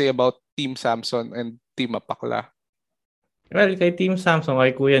can you say about Team Samson and Team Mapakla? Well, kay Team Samson,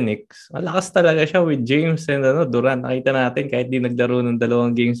 kay Kuya Nix, malakas talaga siya with James and Durant. Nakita natin kahit di naglaro ng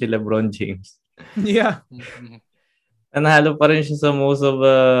 2 games si LeBron James. Yeah. Nanalo pa rin siya sa most of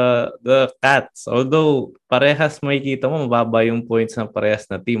the Cats. Although, parehas makikita mo, mababa yung points ng parehas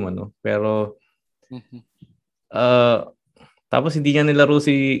na team. Pero, tapos hindi niya nilaro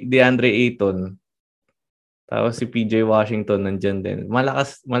si DeAndre Ayton. Tapos si PJ Washington nandyan din.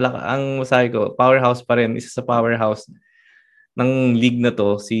 Malakas ang masabi ko, powerhouse pa rin. Isa sa powerhouse ng league na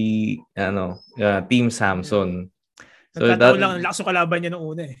to, si Team Samson. So nagkataon lang, ang lakas ng kalaban niya noong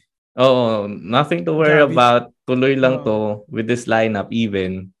una nothing to worry about. Tuloy lang to with this lineup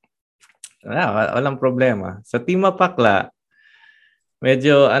even. Walang problema. Sa Team Mapakla,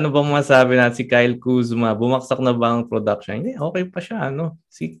 medyo bang masabi natin si Kyle Kuzma, bumaksak na ba ang production? Hindi, okay pa siya.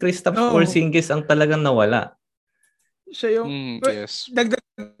 Si Kristaps Porzingis ang talagang nawala. Siya yung dagdag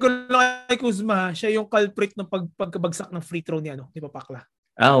ko lang kay Kuzma, siya yung culprit ng pagkabagsak ng free throw ni Papakla.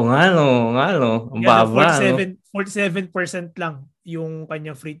 Nga no. Ang baba, 47% lang yung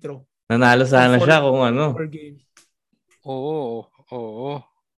kanyang free throw. Nanalo sana siya kung per game. Oo.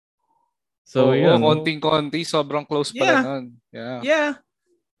 So, yun. Konting-konti, sobrang close pala nun. Yeah.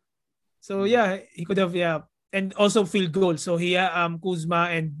 So, he could have, and also field goal. So,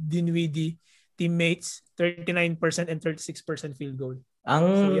 Kuzma and Dinwiddie, teammates, 39% and 36% field goal.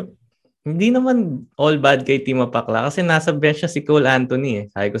 Hindi naman all bad kay Team Mapakla kasi nasa bench siya si Cole Anthony.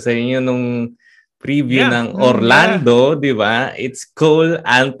 Sabi ko sa inyo nung preview ng Orlando, di ba? It's Cole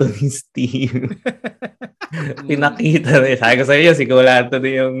Anthony's team. Pinakita na. Sabi ko sa inyo, si Cole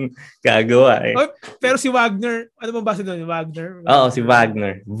Anthony yung gagawa . Pero si Wagner, ano bang basa doon? Wagner? Oo, si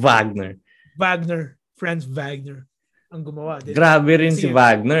Wagner. Franz Wagner ang gumawa. Grabe rin si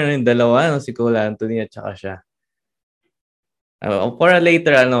Wagner. Yung dalawa, si Cole Anthony at saka siya. For a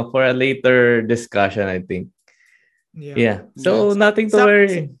later discussion, I think. Yeah. So, nothing to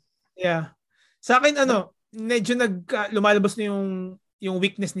worry. Yeah. Sa akin, medyo lumalabas na yung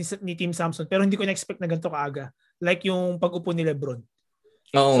weakness ni Team Samson, pero hindi ko na-expect na ganito kaaga. Like yung pag-upo ni LeBron.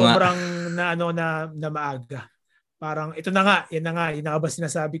 Sobrang na maaga. Parang, ito na nga, yan na nga ba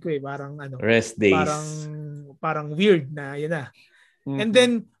sinasabi ko parang rest days. Parang weird na, yan na. And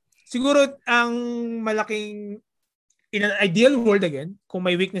then, siguro, ang malaking in an ideal world again, kung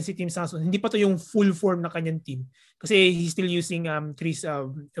may weakness si Team Samson, hindi pa to yung full form na kanyang team. Kasi he's still using Chris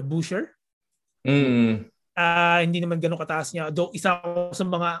Boucher. Hindi naman ganun kataas niya. Though isa ako sa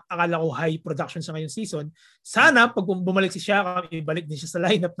mga akala ko high production sa ngayong season. Sana pag bumalik si Siakam, ibalik din siya sa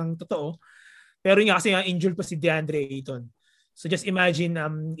lineup ng totoo. Pero yun nga kasi injured pa si DeAndre Ayton. So just imagine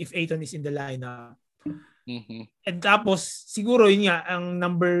if Ayton is in the lineup. Mm-hmm. And tapos siguro yun nga ang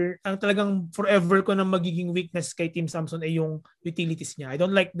talagang forever ko na magiging weakness kay Team Samson ay yung utilities niya. I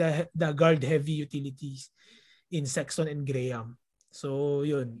don't like the guard heavy utilities in Sexton and Graham. So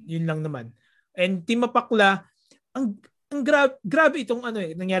yun lang naman. And Team Mapakla, ang grabe itong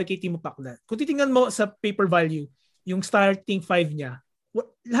nangyari kay Team Mapakla. Kung titingnan mo sa paper value, yung starting 5 niya,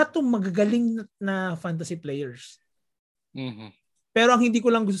 lahat ng magagaling na fantasy players. Mm-hmm. Pero ang hindi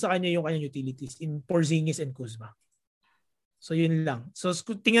ko lang gusto sa kanya yung kanyang utilities in Porzingis and Kuzma. So yun lang. So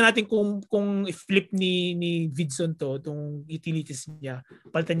tingnan natin kung flip ni Vidson itong utilities niya.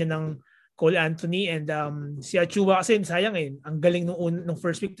 Palitan niya ng Cole Anthony and si Achua kasi sayang ang galing nung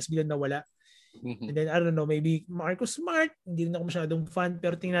first week tapos biglang nawala. Mm-hmm. And then I don't know, maybe Marcus Smart, hindi rin ako masyadong fan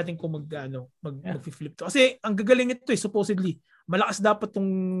pero tingnan natin kung mag-flip to. Kasi ang gagaling nito supposedly. Malakas dapat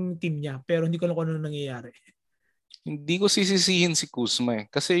tong team niya pero hindi ko alam kung ano nangyayari. Hindi ko sisisihin si Kuzma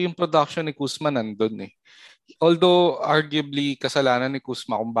kasi yung production ni Kuzma nandun . Although arguably kasalanan ni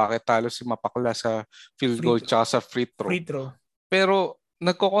Kuzma kung bakit talo si Mapakla sa field goal tsaka sa free throw. Pero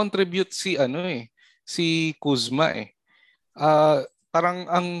nagko-contribute si Kuzma . Parang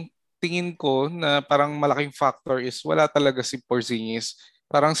ang tingin ko na parang malaking factor is wala talaga si Porzingis.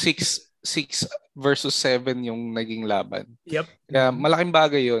 Parang 6 versus 7 yung naging laban. Yep. Kaya malaking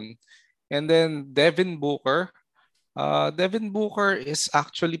bagay yun. And then Devin Booker is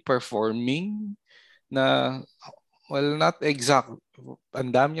actually performing na not exact. Ang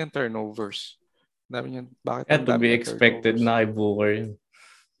dami niyang turnovers. Bakit to be expected na kay Booker yun.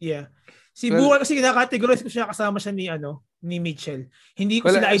 Yeah. Si Booker kasi kinakategorize ko siya kasama siya ni Mitchell. Hindi ko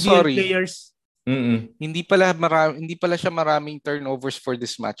sila ideal players. Mm-mm. Hindi pala siya maraming turnovers for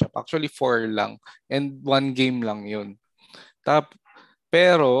this matchup. Actually 4 lang and 1 game lang yun.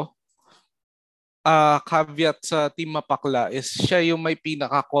 Pero caveat sa Team Mapakla is siya yung may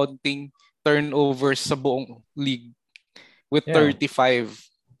pinaka-konting turnovers sa buong league with 35.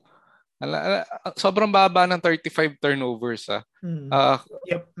 Sobrang baba ng 35 turnovers.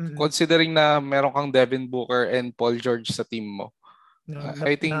 Yep. Considering na meron kang Devin Booker and Paul George sa team mo.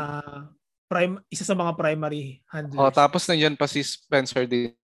 I think isa sa mga primary handlers. Tapos nandiyan pa si Spencer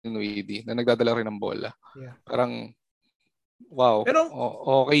Dinwiddie na nagdadala rin ng bola. Yeah. Parang wow. Pero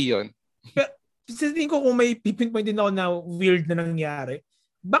okay 'yon. Sa tingin ko kung may pinpoint din ako na weird na nangyari,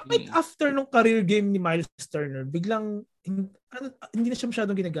 bakit after nung career game ni Miles Turner, biglang hindi na siya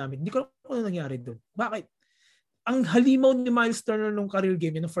masyadong ginagamit? Hindi ko alam kung ano nangyari doon. Bakit? Ang halimaw ni Miles Turner nung career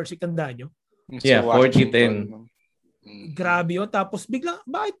game yun, nung first week, tandaan nyo? Yeah, 40-10. Grabe yun. Tapos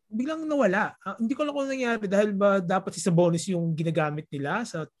biglang nawala. Hindi ko alam kung ano nangyari dahil ba dapat si Sabonis yung ginagamit nila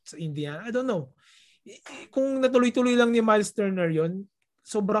sa Indiana? I don't know. Kung natuloy-tuloy lang ni Miles Turner yun,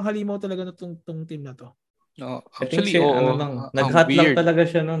 sobrang halimaw talaga na tong team na to. No, actually, nag-hot lang talaga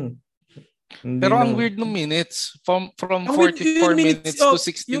siya nun. Pero ang weird ng minutes. From 44 minutes to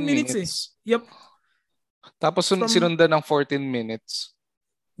 16 minutes. Yep. Tapos sinundan ng 14 minutes.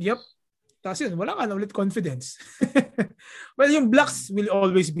 Yep. Tapos yun, wala ka na ulit confidence. Well, yung blocks will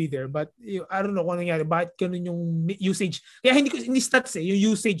always be there. But I don't know kung ano nangyari. Bakit ganun yung usage? Kaya hindi stats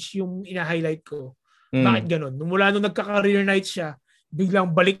yung usage yung ina-highlight ko. Bakit ganun? Mula nung nagka-career night siya,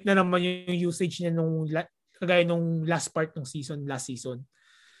 biglang balik na naman yung usage niya kagaya nung last season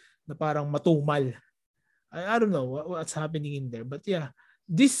na parang matumal. I don't know what's happening in there, but yeah,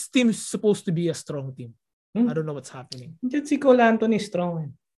 this team is supposed to be a strong team. I don't know what's happening. Diyan si Cole Anthony strong.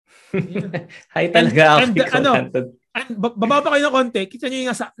 Hay talaga ako si Cole Anthony. Bababa kayo ng konti, kita nyo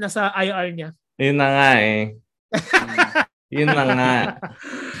yung nasa IR niya. Yun na nga Yun na nga.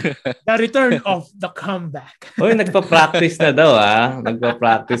 The return of the comeback. Hoy, nagpa-practice na daw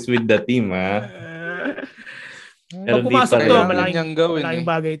Nagpa-practice with the team Pag pumasok to, malaking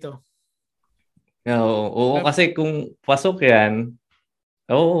bagay ito. Oo, kasi kung pasok yan,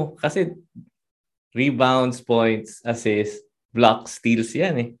 kasi rebounds, points, assists, blocks, steals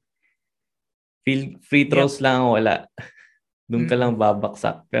yan Free throws lang wala. Doon ka lang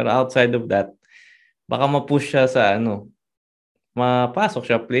babaksak. Pero outside of that, baka ma-push siya sa mapasok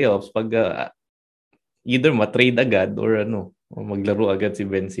siya playoffs pag either ma-trade agad or maglaro agad si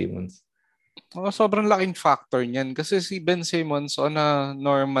Ben Simmons. Sobrang laking factor niyan kasi si Ben Simmons on a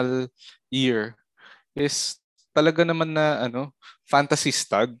normal year is talaga naman na fantasy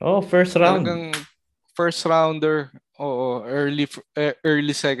stud. First round. Talagang first rounder,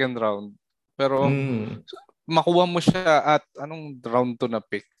 early second round. Pero makuha mo siya at anong round 2 na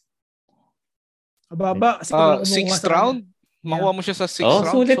pick? Mababa. Kasi pag kumukuha Sixth sa kanya. round, makuha mo siya sa sixth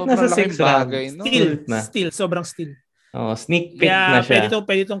round. Sulit na Sobrang sa laking 6th round. bagay, no? Steal. Sobrang steal. Sneak peek na siya.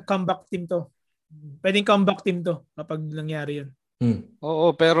 Pwede tong comeback team to. Pwedeng comeback team to kapag nangyari yun.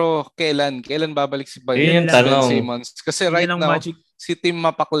 Oo, pero kailan babalik si Yun yung Ben tanong. Simmons? Kasi right now, magic. si Team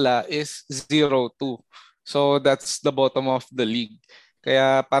Mapakla is 0-2. So that's the bottom of the league.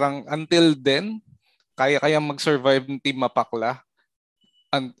 Kaya parang until then, kaya mag-survive ng Team Mapakla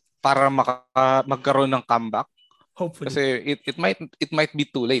para magkaroon ng comeback. Hopefully. Kasi it might be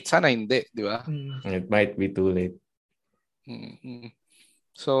too late. Sana hindi, di ba? It might be too late.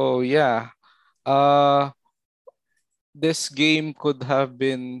 So yeah. This game could have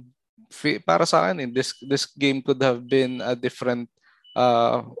been para sa akin this game could have been a different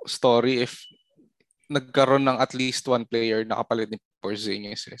story if nagkaroon ng at least one player na kapalit ni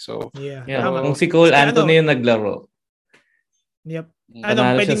Porzingis. So kung si Cole Anthony yung naglaro. Yep.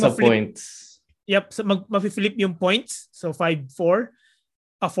 Panalo siya sa points. Yep, so mafi-flip yung points. So 5-4,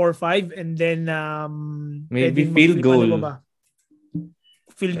 4-5 and then maybe field goal.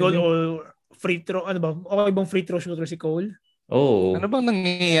 Field goal or free throw, ano ba? Okay bang free throw shooter si Cole? Ano bang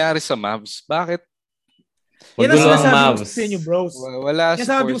nangyayari sa Mavs? Bakit? Yan ang sinasabi ko sa inyo, bros. Wala si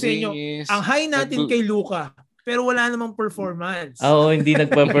sabi ko sa inyo, ang high natin kay Luka, pero wala namang performance. Hindi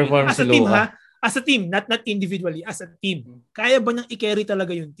nagpa-perform si Luka. As a team, not individually, as a team. Kaya ba niyang i-carry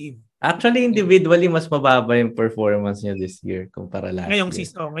talaga yung team? Actually, individually, mas mababa yung performance niya this year kumpara last ngayong year.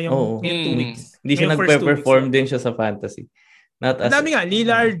 Ngayong 2 weeks. Hindi siya nagpa-perform din siya sa fantasy. Ang dami nga,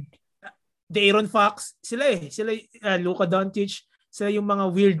 Lillard, De'Aaron Fox, sila Luka Doncic, sila yung mga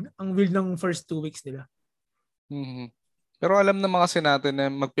ang weird ng first 2 weeks nila. Pero alam naman kasi natin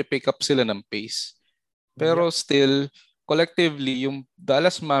na magpipick up sila ng pace. Pero still, collectively, yung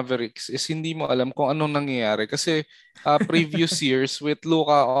Dallas Mavericks is hindi mo alam kung anong nangyayari. Kasi previous years with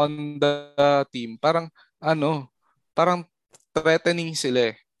Luka on the team, parang threatening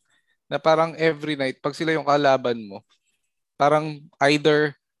sila eh. Na parang every night, pag sila yung kalaban mo, parang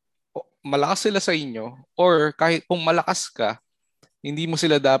either malakas sila sa inyo or kahit kung malakas ka, hindi mo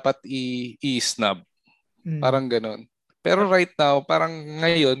sila dapat i-snub. Parang ganun. Pero right now, parang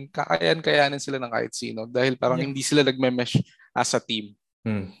ngayon, kakayanin sila ng kahit sino dahil parang hindi sila nagme-mesh as a team.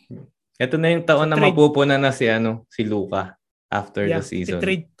 Ito na yung taon na mapupunan na si Luka after the season.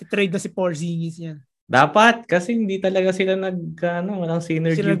 Trade na si Porzingis yan. Dapat kasi hindi talaga sila walang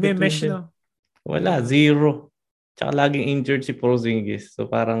synergy sila between them. No? Wala, zero. Tsaka laging injured si Porzingis. So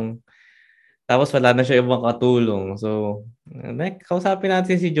parang tapos wala na siya ibang katulong. So, kausapin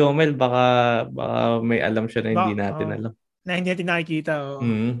natin si Jomel. Baka may alam siya na hindi natin alam. Na hindi natin nakikita.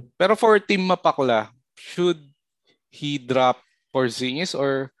 Pero for Team Mapakla, should he drop Porzingis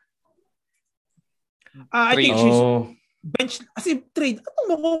or I think bench. Kasi trade.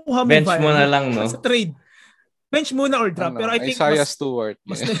 Anong makukuha mo bench mo na lang, no? Sa trade. Bench muna or drop. Pero I think Isaiah Stewart.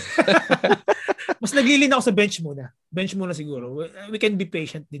 Mas naglilin ako sa bench muna. Bench muna siguro. We can be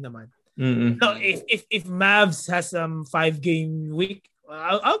patient din naman. No, if Mavs has 5-game week,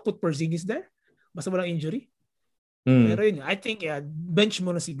 I'll put Porzingis there. Basta walang injury. Pero yun, I think bench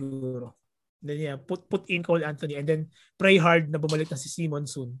muna siguro. Then put in Cole Anthony and then pray hard na bumalik na si Simon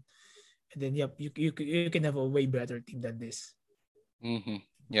soon. And then you can have a way better team than this.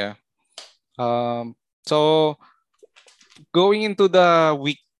 Yeah. So going into the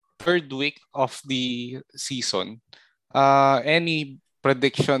third week of the season, any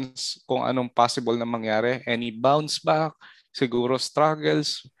predictions kung anong possible na mangyari? Any bounce back? Siguro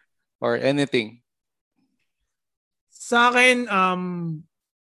struggles? Or anything? Sa akin,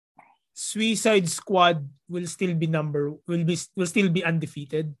 Suicide Squad will still be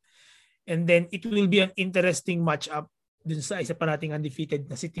undefeated. And then it will be an interesting matchup dun sa isa pa nating undefeated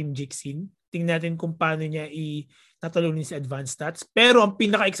na si Team Jixin. Tingnan natin kung paano niya natulunin si advanced stats. Pero ang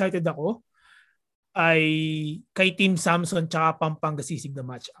pinaka-excited ako ay kay Team Samson tsaka Pampanga Sisig na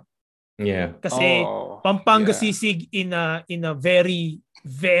matchup. Yeah. Kasi Pampanga Sisig in a very,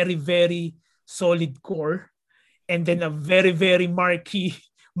 very, very solid core and then a very, very marquee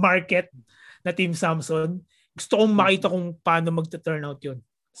market na Team Samson. Gusto kong makita kung paano magta-turn out yun.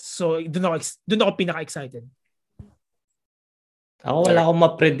 So, doon ako pinaka-excited. Ako wala akong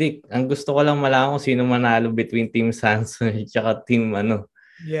ma-predict. Ang gusto ko lang malaman kung sino manalo between Team Samson at Team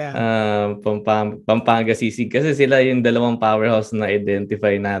Pampanga Sisig kasi sila yung dalawang powerhouse na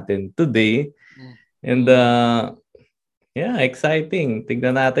identify natin today. And exciting.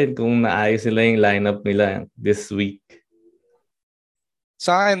 Tignan natin kung naayos sila yung lineup nila this week.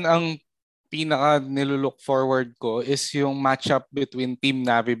 Sa akin, ang pinaka nilulook forward ko is yung matchup between Team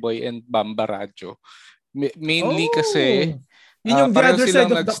Naviboy and Bamba Radyo. Mainly kasi Yun yung the Pareho other silang side of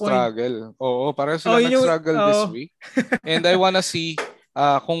the coin. nag-struggle. Oo, pareho Oh, silang yun yung, nag-struggle this week. And I wanna see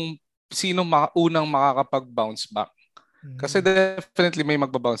kung sino unang makakapag-bounce back. Kasi definitely may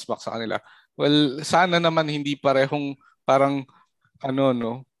magba-bounce back sa kanila. Well, sana naman hindi parehong parang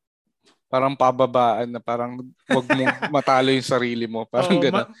no, parang pababaan na parang wag mong matalo yung sarili mo. Parang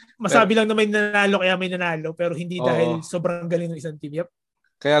gano'n. Masabi lang na may nanalo kaya may nanalo pero hindi dahil Oo. sobrang galing ng isang team. Yep.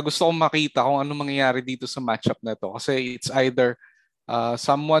 Kaya gusto kong makita kung ano mangyayari dito sa matchup na to. Kasi it's either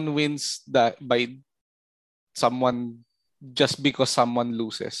someone wins that by someone just because someone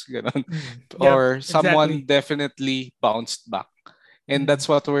loses. Ganun. Yep, Or someone exactly. definitely bounced back. And that's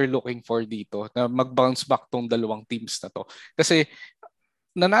what we're looking for dito. Na mag-bounce back tong dalawang teams na to. Kasi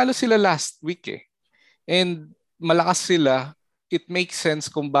nanalo sila last week eh. And malakas sila. It makes sense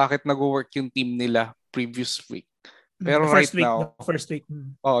kung bakit nag-work yung team nila previous week. Pero The right now, the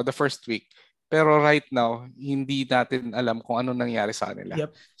first week. Pero right now, hindi natin alam kung ano nangyari sa kanila.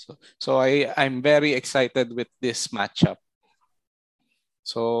 Yep. So I'm very excited with this matchup.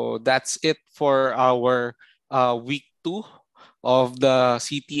 So that's it for our week 2 of the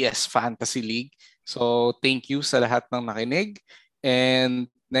CTS Fantasy League. So thank you sa lahat ng nakinig. And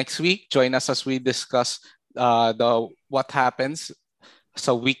next week, join us as we discuss what happens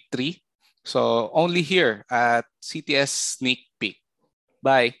sa week 3. So only here at CTS Sneak Peek.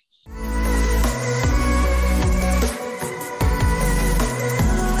 Bye.